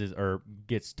loses his or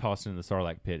gets tossed into the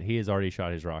Sarlacc pit, he has already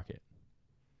shot his rocket.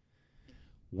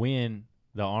 When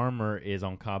the armor is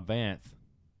on Cobb Vanth,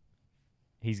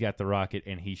 he's got the rocket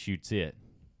and he shoots it.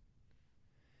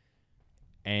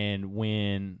 And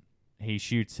when he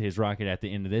shoots his rocket at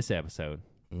the end of this episode,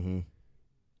 Mm-hmm.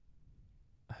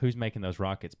 who's making those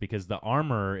rockets? Because the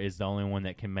armorer is the only one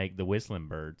that can make the whistling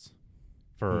birds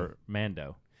for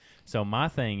Mando. So my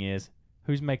thing is,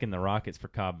 who's making the rockets for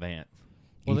Cobb Vanth?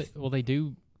 Well, they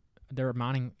do. They're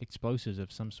mining explosives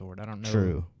of some sort. I don't know.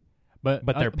 True. but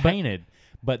They're painted.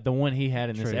 But the one he had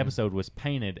in this True. episode was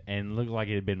painted and looked like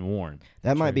it had been worn.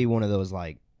 That might True. be one of those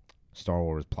like Star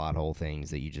Wars plot hole things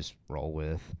that you just roll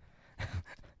with.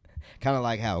 Kind of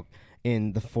like how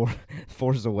in the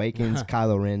Force Awakens,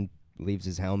 Kylo Ren leaves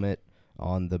his helmet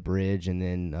on the bridge, and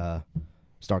then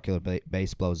Starkiller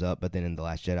Base blows up. But then in The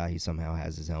Last Jedi, he somehow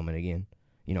has his helmet again.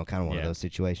 You know, kind of one of Yeah. those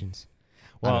situations.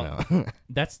 Well, I don't know.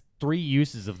 that's 3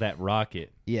 uses of that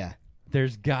rocket Yeah.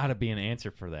 there's got to be an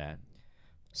answer for that.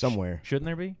 Somewhere. Shouldn't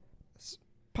there be?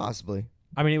 Possibly.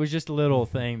 I mean, it was just a little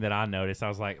thing that I noticed. I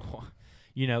was like,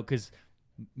 because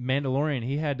Mandalorian,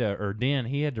 he had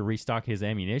to restock his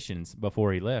ammunitions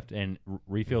before he left and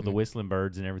refill the whistling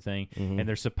birds and everything. Mm-hmm. And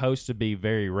they're supposed to be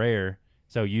very rare,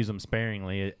 so use them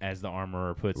sparingly, as the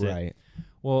armorer puts it. Right.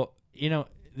 Well,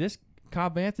 this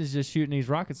Cobb Vanth is just shooting these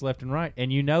rockets left and right.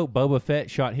 And Boba Fett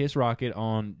shot his rocket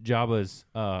on Jabba's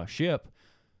ship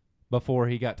before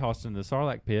he got tossed into the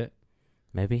Sarlacc pit.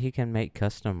 Maybe he can make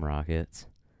custom rockets.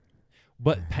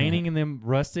 But painting them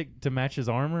rustic to match his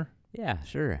armor? Yeah,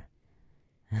 sure.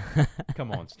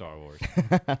 Come on, Star Wars.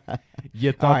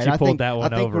 You thought you pulled that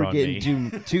one over on me. I think we're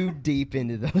getting too deep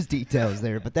into those details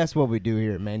there, but that's what we do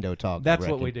here at Mando Talk. That's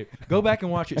what we do. Go back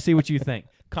and watch it. See what you think.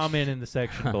 Comment in the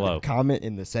section below. Comment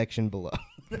in the section below.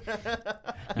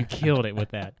 You killed it with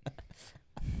that.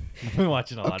 I've been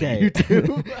watching a lot of Okay.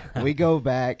 YouTube. We go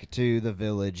back to the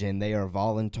village, and they are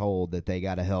voluntold that they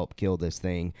got to help kill this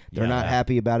thing. They're not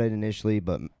happy about it initially,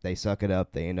 but they suck it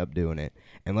up. They end up doing it.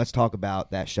 And let's talk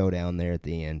about that showdown there at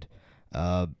the end.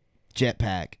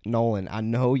 Jetpack. Nolan, I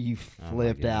know you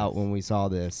flipped out when we saw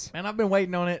this. Man, I've been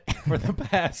waiting on it for the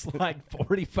past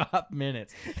 45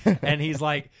 minutes. And he's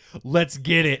like, let's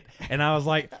get it. And I was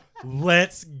like,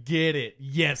 let's get it.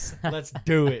 Yes, let's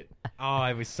do it. Oh,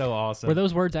 it was so awesome. Were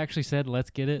those words actually said,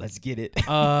 let's get it? Let's get it.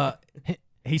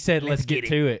 He said, let's get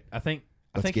to it. I think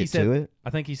he said, to it? I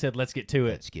think he said, let's get to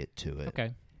it. Let's get to it.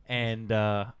 Okay. And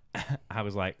I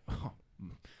was like, oh,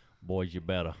 boys, you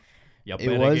better.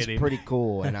 It was pretty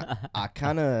cool. And I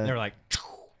kind of... They're like...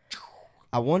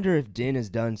 I wonder if Din has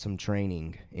done some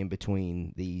training in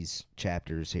between these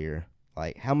chapters here.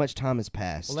 Like, how much time has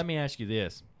passed? Well, let me ask you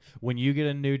this. When you get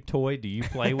a new toy, do you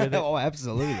play with it? Oh,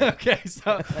 absolutely. Okay,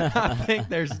 so I think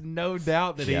there's no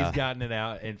doubt that he's gotten it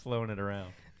out and flown it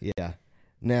around. Yeah.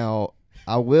 Now,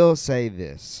 I will say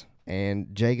this,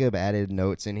 and Jacob added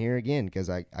notes in here again because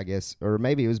I guess, or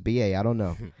maybe it was BA. I don't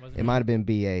know. It might have been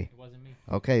BA. It wasn't me.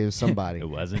 Okay, it was somebody. It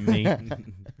wasn't me.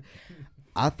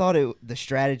 I thought the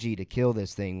strategy to kill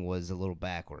this thing was a little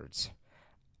backwards.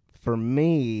 For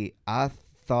me, I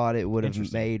thought it would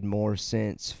have made more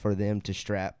sense for them to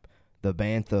strap the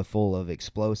bantha full of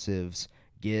explosives,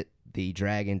 get the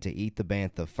dragon to eat the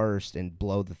bantha first, and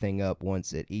blow the thing up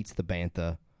once it eats the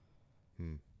bantha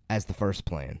as the first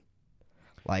plan.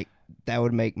 Like, that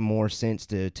would make more sense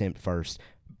to attempt first.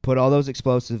 Put all those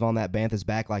explosives on that bantha's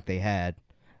back like they had,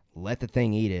 let the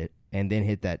thing eat it, and then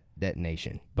hit that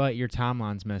detonation. But your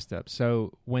timeline's messed up.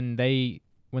 So when they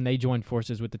join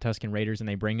forces with the Tusken Raiders and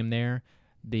they bring him there,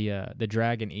 the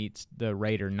dragon eats the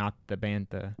raider, not the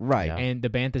bantha. Right. Yeah. And the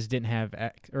banthas didn't have,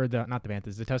 the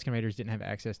Tusken Raiders didn't have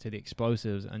access to the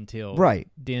explosives until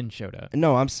Din showed up.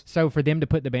 No, So for them to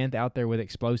put the bantha out there with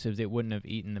explosives, it wouldn't have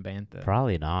eaten the bantha.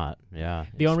 Probably not. Yeah.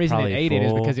 The only reason it probably ate it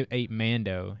is full. because it ate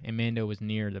Mando, and Mando was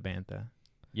near the bantha.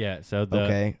 Yeah, so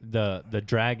the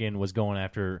dragon was going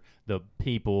after the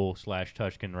people /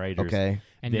 Tusken Raiders. Okay.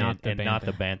 And not the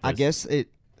Banthas. I guess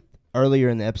earlier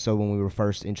in the episode when we were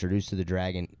first introduced to the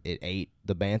dragon, it ate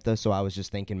the bantha, so I was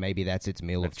just thinking maybe that's its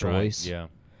meal of choice. Right. Yeah,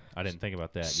 I didn't think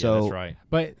about that. So, yeah, that's right.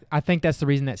 But I think that's the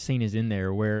reason that scene is in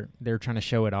there, where they're trying to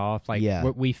show it off. Like,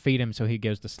 we feed him so he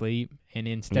goes to sleep, and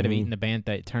instead of eating the bantha,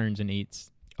 it turns and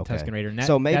eats Tusken Raider. And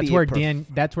so maybe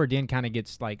that's where Din kind of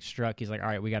gets like struck. He's like, all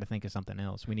right, we got to think of something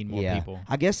else. We need more people.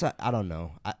 I guess I don't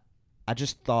know. I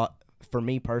just thought, for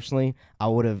me personally, I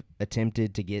would have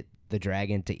attempted to get the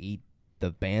dragon to eat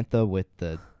the bantha with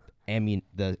the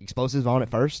explosives on it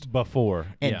first Before.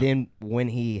 and then when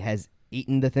he has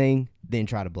eaten the thing, then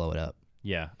try to blow it up.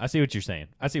 Yeah, I see what you're saying.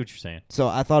 So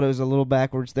I thought it was a little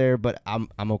backwards there, but I'm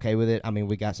okay with it. I mean,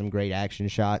 we got some great action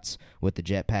shots with the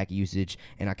jetpack usage,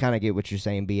 and I kind of get what you're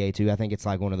saying, BA, too. I think it's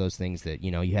like one of those things that,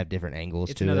 you have different angles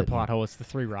to it. It's another plot hole. It's the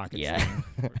 3 rockets. Yeah.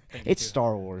 It's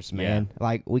Star Wars, man. Yeah.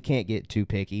 Like, we can't get too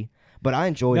picky. But I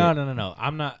enjoyed it. No.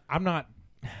 I'm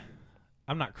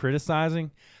not criticizing.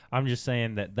 I'm just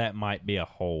saying that might be a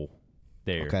hole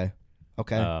there. Okay.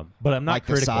 But I'm not like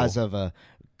critical. The size of a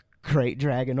great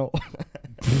dragon.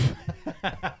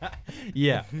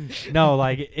 Yeah. No,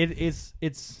 like it's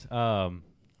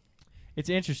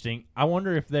interesting. I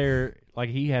wonder if they're like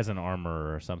he has an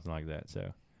armorer or something like that.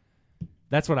 So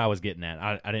that's what I was getting at.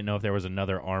 I didn't know if there was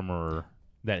another armorer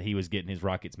that he was getting his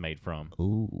rockets made from.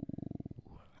 Ooh,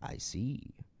 I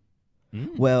see.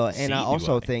 Well, and I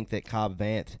also think that Cobb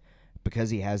Vanth, because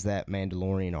he has that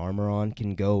Mandalorian armor on,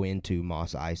 can go into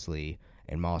Mos Eisley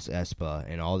and Mos Espa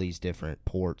and all these different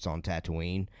ports on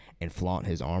Tatooine and flaunt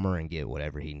his armor and get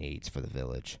whatever he needs for the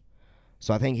village.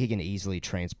 So I think he can easily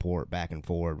transport back and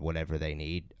forward whatever they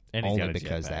need, and only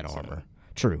because that armor.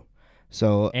 True.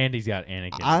 So And he's got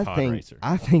Anakin's I pod think racer.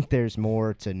 I think there's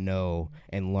more to know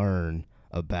and learn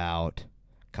about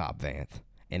Cobb Vanth,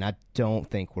 and I don't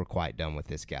think we're quite done with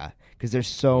this guy because there's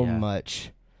so Yeah.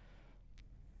 much.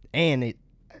 And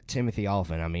Timothy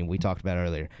Olyphant, I mean, we talked about it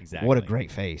earlier. Exactly. What a great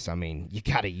face! I mean, you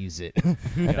got to use it.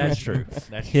 That's true.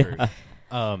 That's true.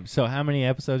 So how many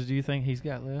episodes do you think he's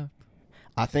got left?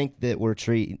 I think that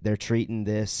they're treating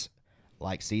this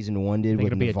like season 1 I did think with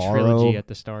it'll be a Navarro. trilogy at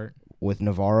the start. With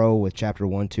Navarro, with chapter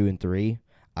 1, 2, and 3.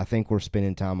 I think we're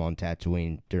spending time on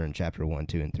Tatooine during chapter 1,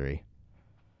 2, and 3.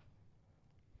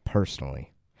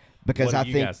 Personally, because What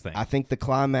do you guys think? I think the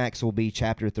climax will be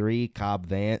chapter 3. Cobb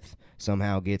Vanth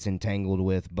somehow gets entangled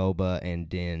with Boba and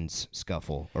Din's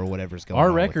scuffle or whatever's going on.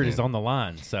 Our record with is him. on the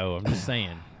line, so I'm just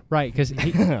saying. Right, because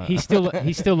he's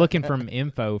still looking for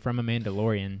info from a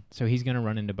Mandalorian, so he's gonna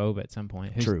run into Boba at some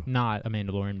point. Who's True. not a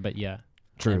Mandalorian, but yeah.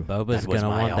 True. And Boba's That was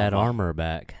gonna my want that armor. armor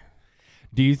back.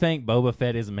 Do you think Boba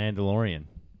Fett is a Mandalorian?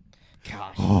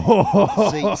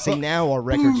 Gosh. see, now our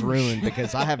record's ruined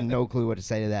because I have no clue what to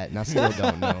say to that, and I still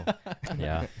don't know.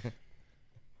 Yeah.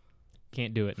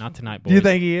 Can't do it. Not tonight, boys. Do you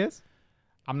think he is?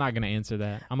 I'm not gonna answer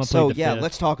that. I'm gonna So plead the yeah, fifth.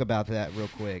 let's talk about that real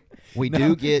quick. We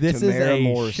do get this is Tamara a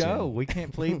Morrison. show. We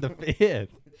can't plead the fifth.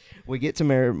 We get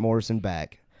Tamara Morrison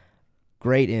back.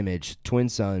 Great image, twin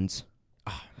sons.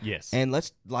 Yes. And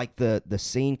let's like the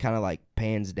scene kind of like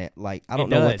pans down. Like I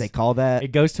don't It know what does. they call that.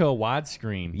 It goes to a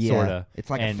widescreen, Yeah. sort of. It's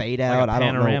like a fade out. Like a I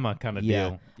don't know. panorama kind of Yeah.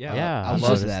 deal. Yeah. I I've love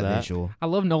noticed that that. visual. I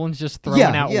love Nolan's just throwing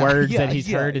Yeah, out yeah, words yeah, that he's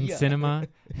yeah, heard in yeah. cinema.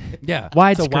 Yeah.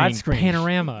 Widescreen, It's a widescreen.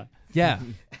 panorama. Yeah.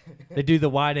 They do the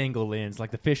wide angle lens,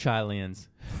 like the fisheye lens.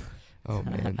 Oh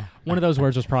man. One of those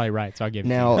words was probably right, so I'll give it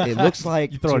to Now it looks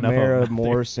like You throw enough of Tamara them out there.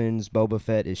 Morrison's Boba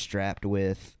Fett is strapped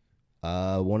with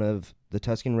one of the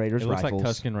Tusken Raiders It looks rifles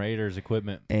like Tusken Raiders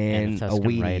equipment. and a a Tusken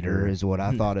weed Raider. eater is what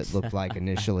I thought it looked like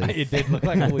initially. It did look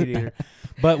like a weed eater.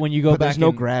 But when you go But back there's no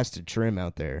and- grass to trim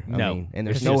out there. I No, mean, and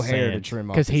there's it's no just hair to sand. trim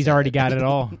off. because his he's already head. got it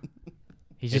all.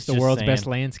 He's It's just the just world's sand. best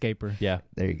landscaper. Yeah.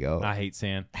 There you go. I hate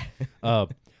sand.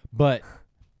 But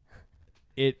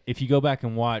if you go back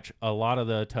and watch, a lot of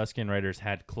the Tusken Raiders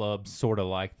had clubs sort of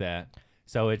like that.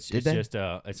 So it's Did they? just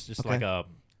Okay. like a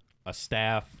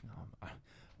staff,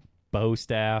 bow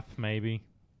staff maybe.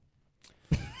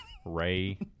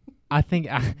 Ray. I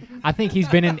think he's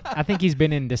been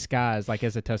in disguise like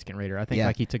as a Tusken Raider. I think Yeah.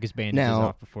 like he took his bandages Now-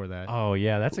 off before that. Oh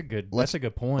yeah, that's a good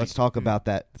point. Let's talk about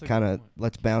that That's a kind good of. point.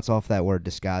 Let's bounce off that word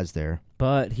disguise there.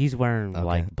 But he's wearing Okay.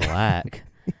 like black,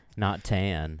 not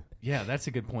tan. Yeah, that's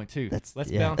a good point too. That's-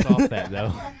 Let's yeah. bounce off that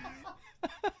though.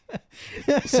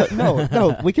 So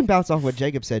no, we can bounce off what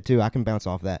Jacob said too. I can bounce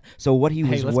off that. So what he Hey,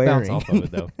 was let's wearing, bounce off of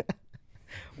it though.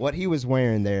 what he was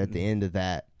wearing there at the end of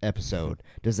that episode,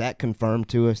 does that confirm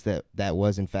to us that that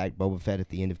was in fact Boba Fett at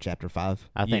the end of chapter 5?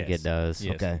 I think Yes. it does.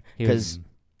 Yes. Okay, He because was-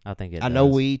 I think it I know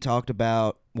does. we talked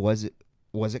about was it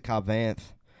Cobb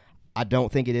Vanth? I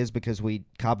don't think it is because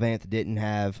Cobb Vanth didn't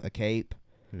have a cape,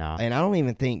 No, and I don't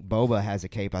even think Boba has a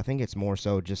cape. I think it's more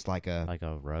so just like a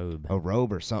robe.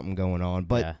 robe or something going on.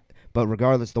 But yeah. But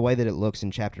regardless, the way that it looks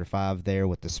in Chapter 5 there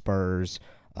with the spurs,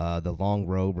 the long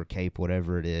robe or cape,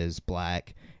 whatever it is,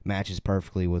 black, matches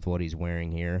perfectly with what he's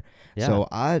wearing here. Yeah. So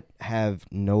I have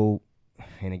no,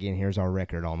 and again, here's our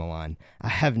record on the line. I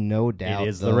have no doubt. It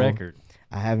is though, the record.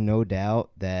 I have no doubt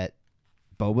that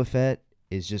Boba Fett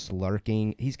is just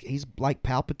lurking. He's like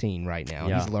Palpatine right now.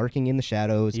 Yeah. He's lurking in the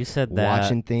shadows, You said that.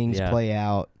 watching things yeah. play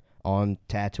out on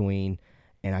Tatooine.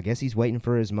 And I guess he's waiting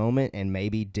for his moment, and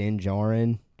maybe Din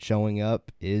Djarin showing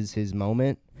up is his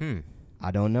moment.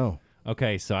 I don't know.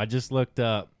 Okay, so I just looked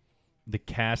up the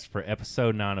cast for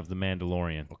episode 9 of The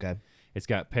Mandalorian. Okay. It's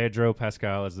got Pedro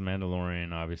Pascal as the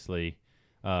Mandalorian, obviously.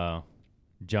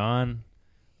 John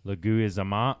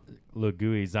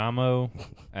Leguizamo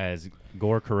as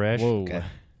Gor Koresh. Whoa. Okay.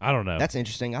 I don't know. That's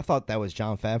interesting. I thought that was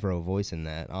Jon Favreau voicing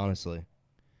that, honestly.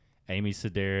 Amy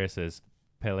Sedaris as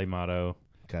Pele Motto.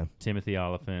 Okay. Timothy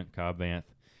Olyphant, Cobb Vanth.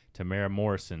 Tamara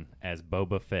Morrison as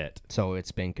Boba Fett. So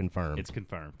it's been confirmed. It's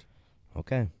confirmed.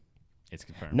 Okay. It's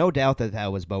confirmed. No doubt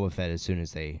that was Boba Fett as soon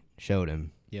as they showed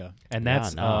him. Yeah. And Yeah,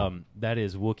 that's no. that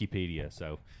is Wikipedia,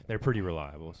 so they're pretty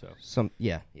reliable. So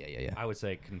Yeah. I would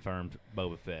say confirmed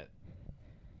Boba Fett.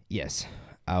 Yes,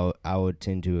 I would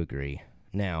tend to agree.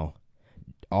 Now,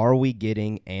 are we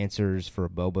getting answers for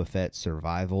Boba Fett's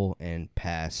survival and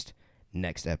past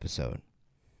next episode?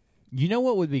 You know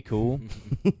what would be cool?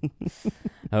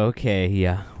 Okay,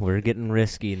 yeah, we're getting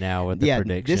risky now with the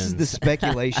predictions. This is the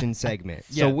speculation segment.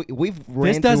 Yeah. So we've ran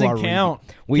This through doesn't our count.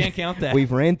 We Can't count that.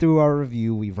 We've ran through our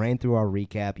review. We've ran through our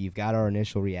recap. You've got our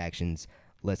initial reactions.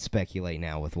 Let's speculate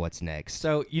now with what's next.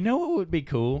 So you know what would be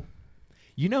cool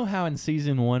You know how in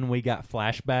season 1 we got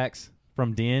flashbacks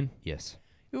from Din? Yes.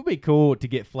 It would be cool to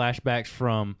get flashbacks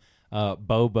from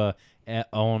Boba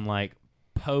on like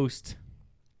post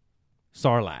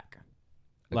Sarlacc.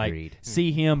 Like Agreed.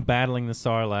 see him battling the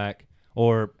Sarlacc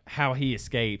or how he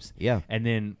escapes. Yeah. And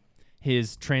then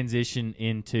his transition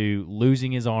into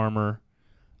losing his armor,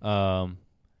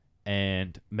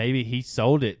 and maybe he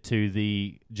sold it to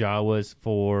the Jawas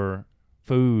for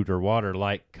food or water,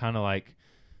 kind of like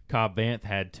Cobb Vanth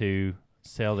had to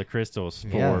sell the crystals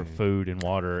for food and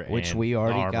water, Which and we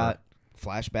already armor. got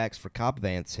flashbacks for Cobb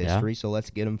Vanth's history, so let's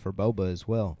get them for Boba as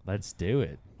well. Let's do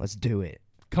it. Let's do it.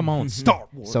 Come on, Star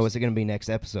Wars. So is it going to be next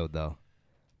episode, though?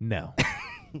 No.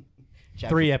 Chapter,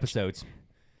 3 episodes.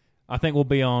 I think we'll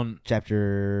be on.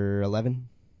 Chapter 11?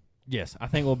 Yes, I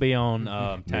think we'll be on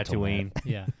Mental Tatooine.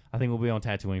 Yeah. I think we'll be on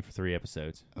Tatooine for 3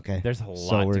 episodes. Okay. There's a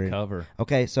lot to cover.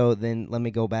 Okay, so then let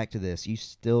me go back to this.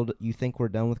 You think we're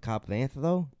done with Cobb Vanth,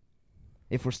 though?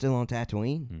 If we're still on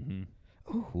Tatooine?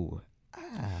 Mm-hmm. Ooh.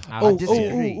 I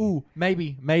disagree. Ooh.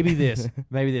 Maybe this.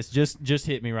 Maybe this. Just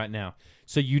hit me right now.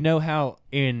 So you know how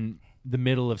in the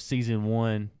middle of season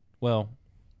 1, well,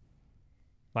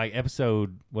 like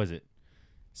episode, was it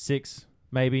 6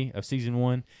 maybe of season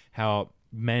 1, how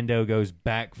Mando goes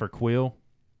back for Quill?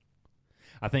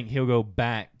 I think he'll go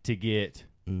back to get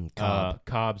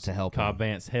Cobb's to help Cobb him.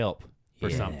 Vanth's help for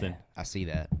Yeah, something. I see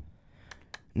that.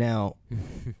 Now,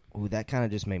 that kind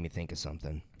of just made me think of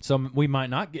something. So we might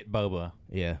not get Boba.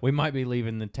 Yeah. We might be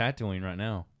leaving the Tatooine right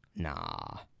now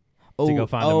Nah. to go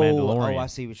find the Mandalorian. Oh, I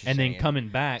see what you're and saying. then coming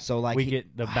back, So, like, we he-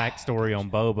 get the backstory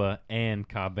on Boba and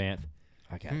Cobb Vanth.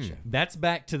 I gotcha. That's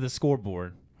back to the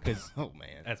scoreboard because Oh,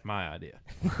 man. that's my idea.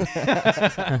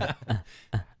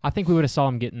 I think we would have saw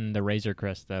him getting the Razor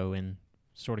Crest though, and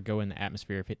sort of go in the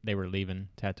atmosphere if they were leaving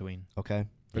Tatooine. Okay.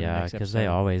 for the Yeah, next because they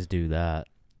episode. always do that.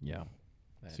 Yeah.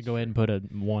 So go ahead and put a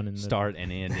 1 in the Start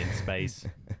and end in space,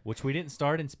 which we didn't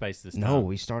start in space this time. No,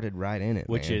 we started right in it,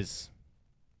 which man. is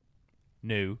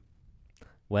new.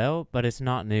 Well, but it's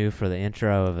not new for the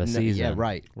intro of a season. Yeah,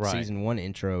 right. Right. Season 1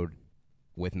 intro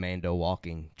with Mando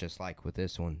walking, just like with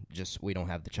this one. Just we don't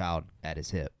have the child at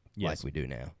his hip Yes. like we do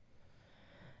now.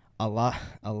 A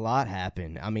lot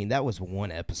happened. I mean, that was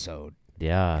one episode,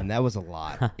 Yeah. and that was a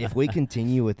lot. If we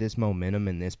continue with this momentum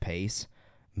and this pace,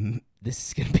 this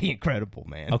is going to be incredible,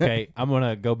 man. Okay, I'm going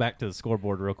to go back to the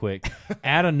scoreboard real quick.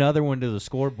 Add another one to the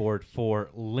scoreboard for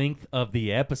length of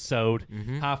the episode.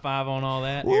 Mhm. High five on all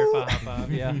that. Air five, high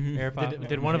five. Yeah, air five.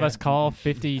 Did one of Yeah. us call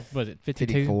 50? Was it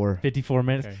 52? 54. 54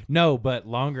 minutes? Okay. No, but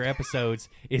longer episodes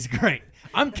is great.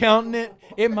 I'm counting it.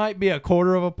 It might be a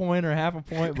quarter of a point or half a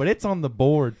point, but it's on the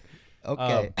board.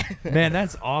 Okay. Man,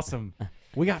 that's awesome.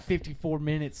 We got 54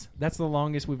 minutes. That's the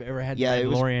longest we've ever had Yeah, the it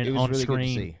was Mandalorian really on good to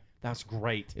screen. see. That's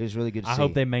great. It was really good to I see.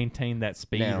 hope they maintain that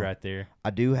speed Now, right there.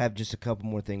 I do have just a couple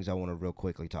more things I want to real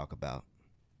quickly talk about.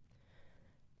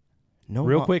 No,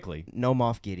 Real quickly. No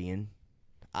Moff Gideon.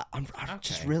 I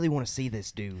just Okay. really want to see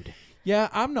this dude. Yeah,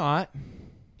 I'm not.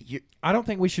 I don't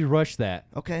think we should rush that.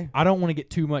 Okay. I don't want to get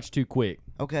too much too quick.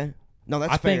 Okay. No,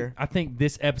 that's I fair. think I think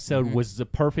this episode was the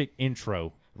perfect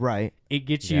intro. Right. It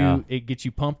gets Yeah.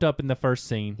 you pumped up in the first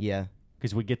scene Yeah.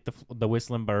 because we get the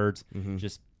whistling birds. Mhm.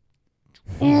 Just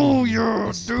Oh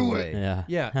yeah, do it. Yeah.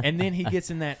 yeah, and then he gets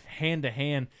in that hand to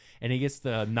hand, and he gets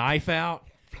the knife out,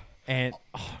 and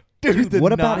dude,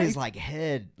 What about his like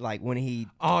head? Like when he?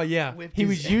 Oh yeah, whipped he his-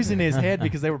 was using his head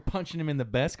because they were punching him in the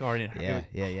Beskar. And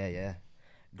Yeah.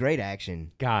 Great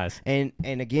action. guys. And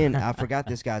again, I forgot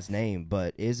this guy's name,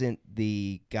 but isn't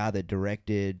the guy that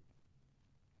directed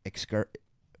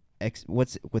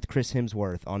what's with Chris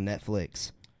Hemsworth on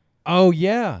Netflix? Oh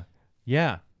yeah.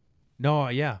 No,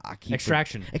 yeah. I keep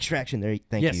Extraction. Extraction. There.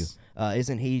 Thank Yes. you.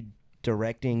 Isn't he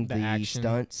directing The the action.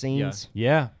 stunt scenes?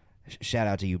 Yeah. Shout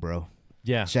out to you, bro.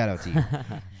 Yeah. Shout out to you.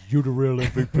 You're the real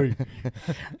MVP.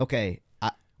 Okay.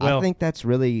 I Well- think that's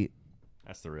really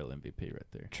That's the real MVP right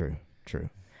there. true.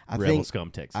 I Rebel think scum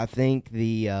Texas. I think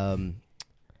I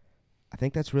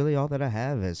think that's really all that I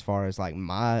have as far as like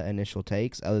my initial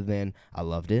takes. Other than I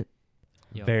loved it.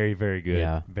 Yep. Very, very good.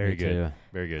 Yeah, Very me good. too.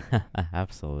 Very good.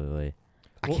 Absolutely.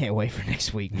 I can't wait for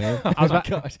next week, man. I was about,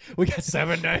 Gosh, we got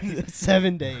 7 days.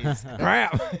 7 days.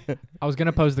 Crap. I was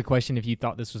gonna pose the question if you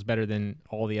thought this was better than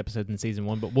all the episodes in season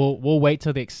 1, but we'll wait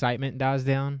till the excitement dies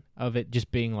down of it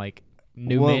just being like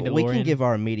new Well, Mandalorian. we can give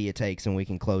our immediate takes and we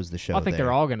can close the show. I think there.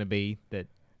 they're all gonna be that.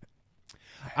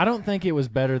 I don't think it was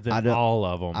better I than don't- all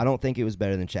of them. I don't think it was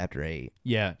better than Chapter 8.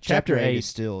 Yeah. Chapter 8 8. is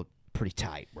still pretty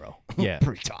tight, bro. Yeah.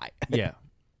 pretty tight. Yeah.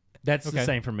 That's the Okay.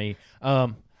 same for me.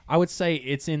 I would say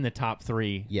it's in the top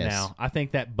 3 Yes. now. I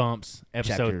think that bumps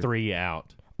episode Chapter- 3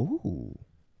 out. Ooh.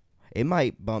 It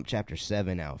might bump Chapter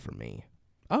 7 out for me.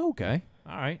 Oh, okay.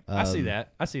 All right. I see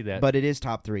that. But it is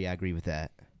top 3. I agree with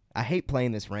that. I hate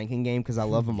playing this ranking game because I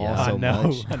love them all so I know.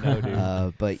 much. I know,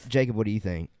 dude. But Jacob, what do you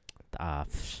think?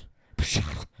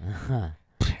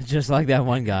 Just like that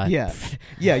one guy.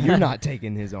 Yeah, you're not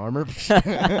taking his armor.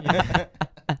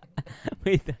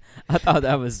 I thought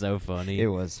that was so funny. It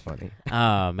was funny.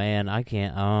 Oh man, I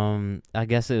can't. I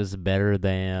guess it was better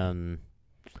than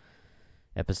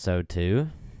episode 2.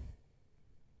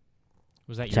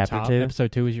 Was that your Chapter top? 2?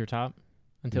 Episode 2 was your top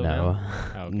until No.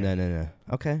 now? Oh, okay. No.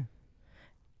 Okay.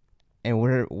 And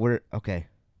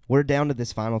we're down to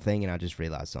this final thing, and I just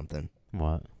realized something.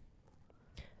 What?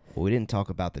 We didn't talk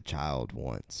about the child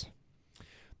once.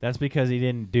 That's because he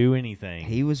didn't do anything.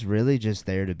 He was really just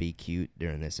there to be cute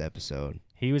during this episode.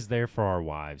 He was there for our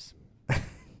wives.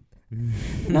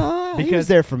 No, he was Because-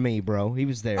 there for me, bro. He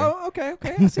was there. Oh, okay.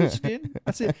 I see what you did.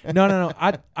 I see. No.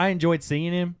 I enjoyed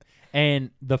seeing him,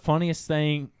 and the funniest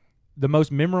thing, the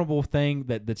most memorable thing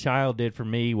that the child did for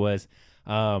me was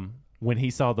when he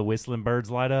saw the whistling birds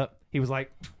light up. He was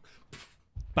like,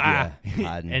 "Bye," Yeah,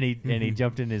 hiding. and he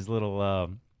jumped in his little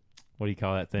what do you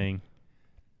call that thing?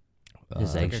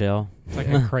 His Uh, eggshell. It's like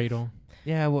a cradle.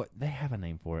 Yeah, well, they have a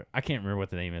name for it. I can't remember what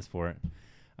the name is for it.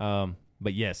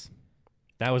 But yes,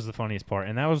 that was the funniest part,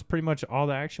 and that was pretty much all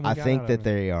the action. We I got think out that of it.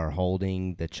 they are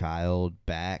holding the child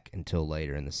back until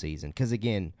later in the season. Because,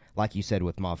 again, like you said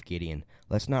with Moff Gideon,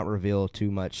 let's not reveal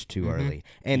too much too early.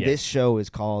 And Yes. this show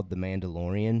is called The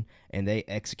Mandalorian, and they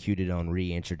executed on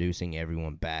reintroducing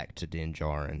everyone back to Din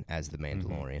Djarin as the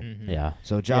Mandalorian. Mhm. Yeah.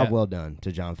 So, job Yeah. well done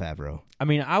to Jon Favreau. I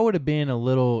mean, I would have been a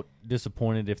little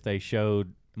disappointed if they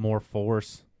showed more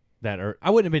force. I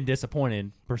wouldn't have been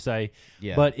disappointed per se,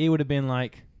 Yeah, but it would have been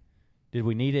like, did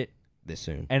we need it? this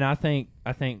soon. And I think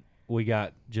we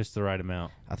got just the right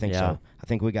amount. I think Yeah. so. I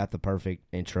think we got the perfect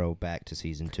intro back to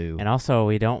season 2. And also,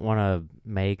 we don't want to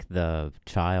make the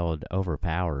child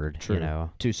overpowered. True. You know.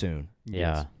 Too soon. Yeah.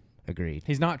 Yes. Agreed.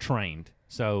 He's not trained,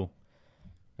 so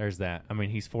there's that. I mean,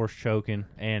 he's force choking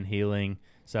and healing,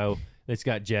 so it's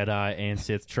got Jedi and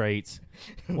Sith traits.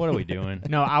 What are we doing?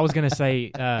 No, I was gonna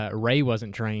say Ray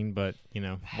wasn't trained, but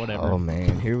whatever. Oh,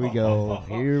 man. Here we go.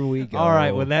 Here we go. All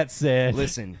right. With that said,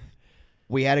 Listen,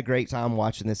 we had a great time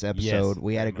watching this episode. Yes,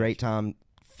 We had a very great much. time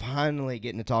finally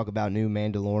getting to talk about new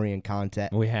Mandalorian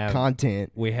content. we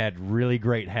had really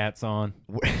great hats on.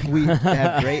 We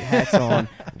have great hats on.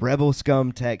 Rebel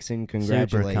Scum Texan, comfy.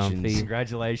 congratulations.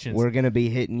 Congratulations. We're going to be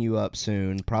hitting you up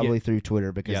soon, probably through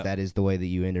Twitter, because Yep. that is the way that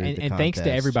you entered the and contest. thanks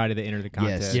to everybody that entered the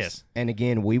contest. Yes. And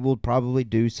again, we will probably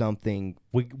do something.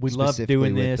 We love specifically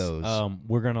doing with this. those.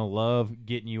 We're gonna love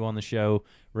getting you on the show,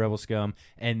 Rebel Scum,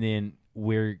 and then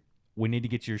we need to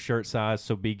get your shirt size.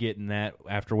 So be getting that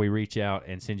after we reach out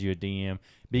and send you a DM.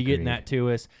 Be getting Agreed. that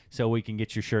to us so we can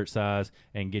get your shirt size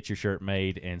and get your shirt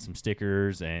made and some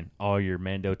stickers and all your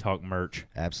Mando Talk merch.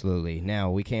 Absolutely.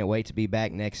 Now, we can't wait to be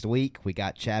back next week. We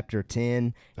got Chapter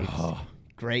 10. It's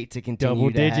great to continue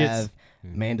Double to digits. have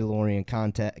Mandalorian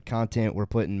content. We're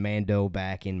putting Mando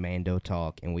back in Mando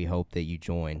Talk, and we hope that you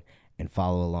join and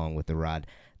follow along with the ride.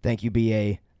 Thank you,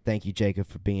 BA. Thank you, Jacob,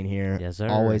 for being here. Yes, sir.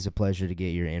 Always a pleasure to get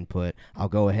your input. I'll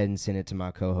go ahead and send it to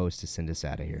my co-host to send us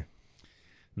out of here.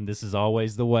 And this is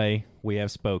always the way we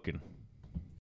have spoken.